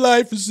need in this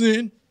life is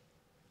in."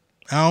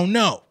 I don't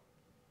know.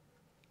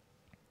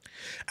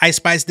 Ice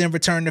Spice then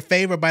returned the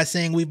favor by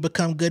saying, "We've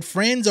become good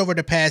friends over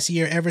the past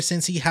year ever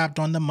since he hopped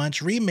on the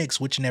Munch remix,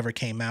 which never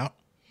came out,"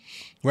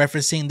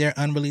 referencing their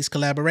unreleased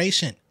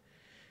collaboration.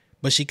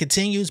 But she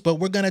continues, "But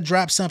we're going to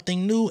drop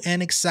something new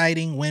and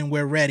exciting when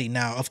we're ready."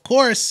 Now, of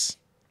course,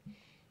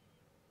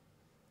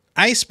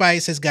 Ice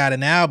Spice has got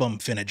an album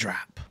finna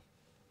drop,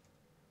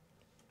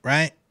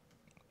 right?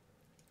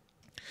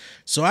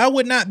 So I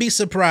would not be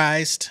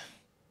surprised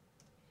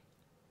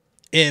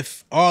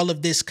if all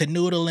of this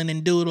canoodling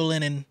and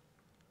doodling and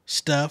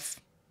stuff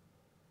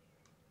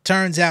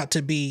turns out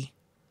to be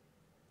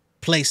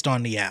placed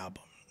on the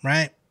album,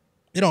 right?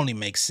 It only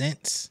makes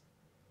sense.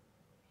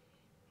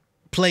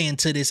 Play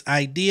into this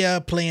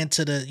idea, play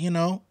into the,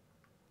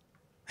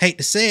 hate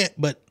to say it,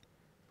 but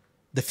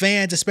the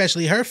fans,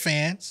 especially her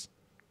fans,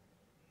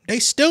 they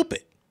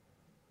stupid,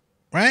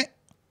 right?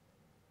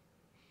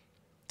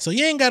 So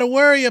you ain't got to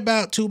worry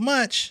about too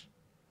much.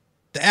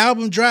 The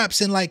album drops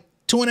in like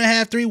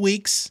 2.5, 3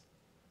 weeks.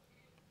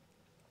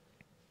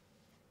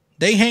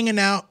 They hanging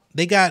out.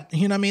 They got,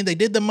 you know what I mean? They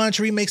did the Munch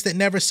remix that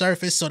never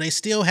surfaced, so they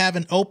still have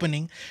an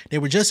opening. They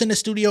were just in the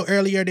studio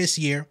earlier this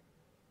year.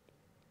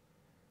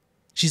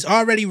 She's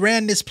already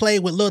ran this play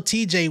with Lil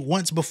TJ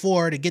once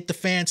before to get the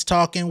fans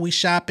talking. We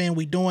shopping,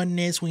 we doing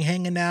this, we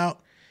hanging out.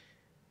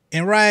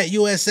 And Riot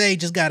USA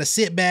just got to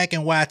sit back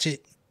and watch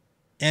it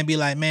and be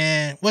like,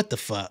 man, what the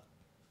fuck?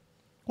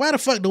 Why the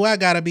fuck do I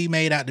got to be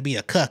made out to be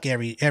a cuck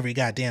every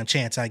goddamn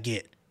chance I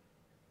get?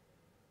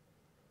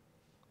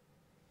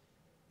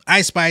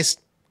 Ice Spice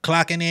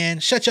clocking in.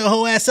 Shut your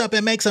whole ass up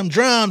and make some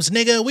drums,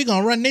 nigga. We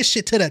gonna run this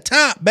shit to the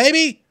top,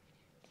 baby.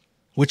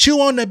 With you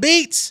on the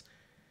beats,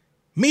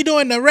 me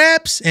doing the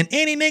raps, and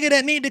any nigga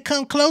that need to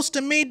come close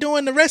to me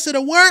doing the rest of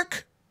the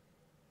work,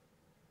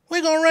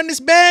 we gonna run this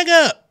bag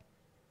up.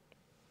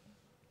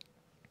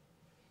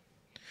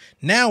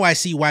 Now I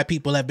see why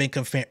people have been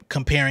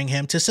comparing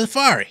him to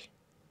Safari.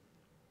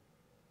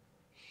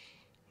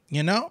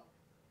 You know?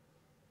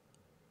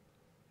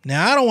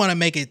 Now, I don't want to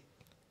make it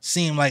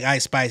seem like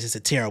Ice Spice is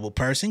a terrible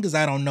person because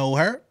I don't know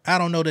her. I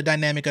don't know the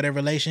dynamic of their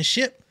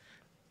relationship.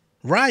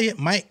 Riot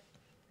might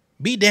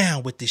be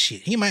down with this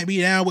shit. He might be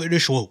down with the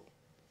swoop.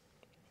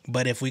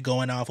 But if we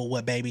going off of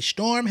what Baby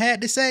Storm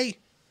had to say,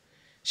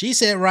 she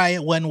said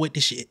Riot wasn't with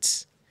the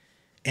shits.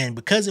 And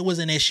because it was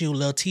an issue,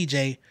 Lil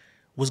TJ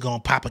was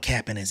going to pop a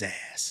cap in his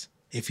ass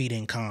if he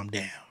didn't calm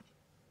down.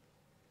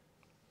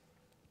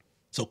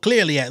 So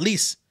clearly, at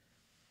least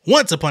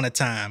once upon a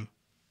time,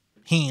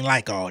 he ain't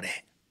like all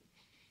that.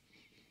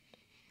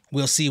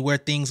 We'll see where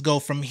things go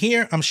from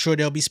here. I'm sure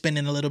they'll be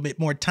spending a little bit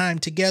more time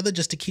together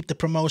just to keep the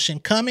promotion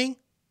coming.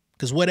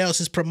 Because what else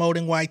is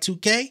promoting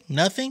Y2K?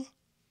 Nothing.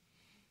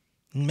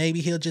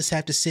 Maybe he'll just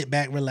have to sit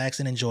back, relax,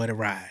 and enjoy the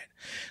ride.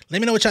 Let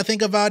me know what y'all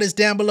think of all this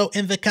down below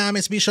in the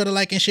comments. Be sure to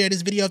like and share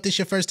this video. If this is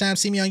your first time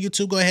seeing me on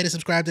YouTube, go ahead and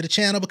subscribe to the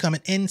channel. Become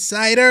an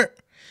insider.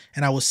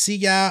 And I will see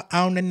y'all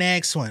on the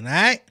next one. All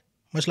right?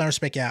 Much love and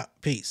respect, y'all.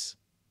 Peace.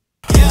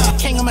 Yeah,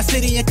 king of my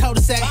city and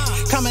cul-de-sac.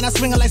 Coming, I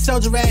swinging like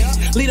soldier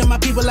rags. Leading my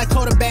people like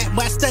quarterback.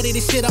 Boy, I study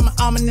this shit, I'm an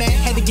almanac.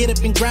 Had to get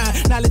up and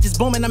grind. Knowledge is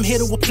booming, I'm here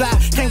to apply.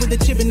 Came with the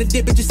chip and the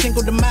dip, it just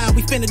single the mind.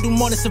 We finna do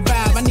more than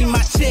survive. I need my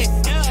check.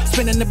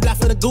 Spinning the block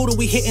for the Gouda.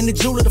 We hitting the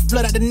jeweler to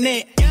flood out the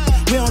net.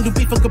 We don't do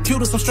beef for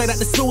computers, I'm straight out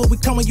the sewer. We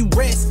come when you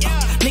rest.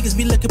 Niggas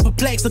be looking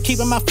perplexed, so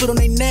keeping my foot on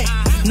their neck.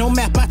 No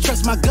map, I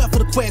trust my gut for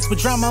the quest. With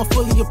drama, I'm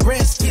fully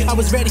abreast. I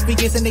was ready for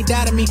years and they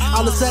doubted me.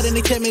 All of a sudden,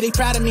 they tell me they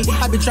proud of me.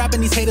 I've been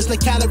dropping these haters like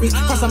calories.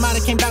 Cross them out,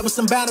 I came back with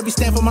some boundaries.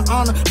 Stand for my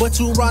honor, but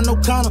you run no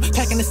corner.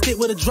 Packing the stick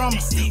with a drummer.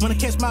 Wanna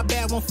catch my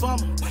bad, won't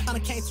fumble. I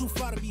done came too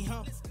far to be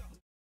humble.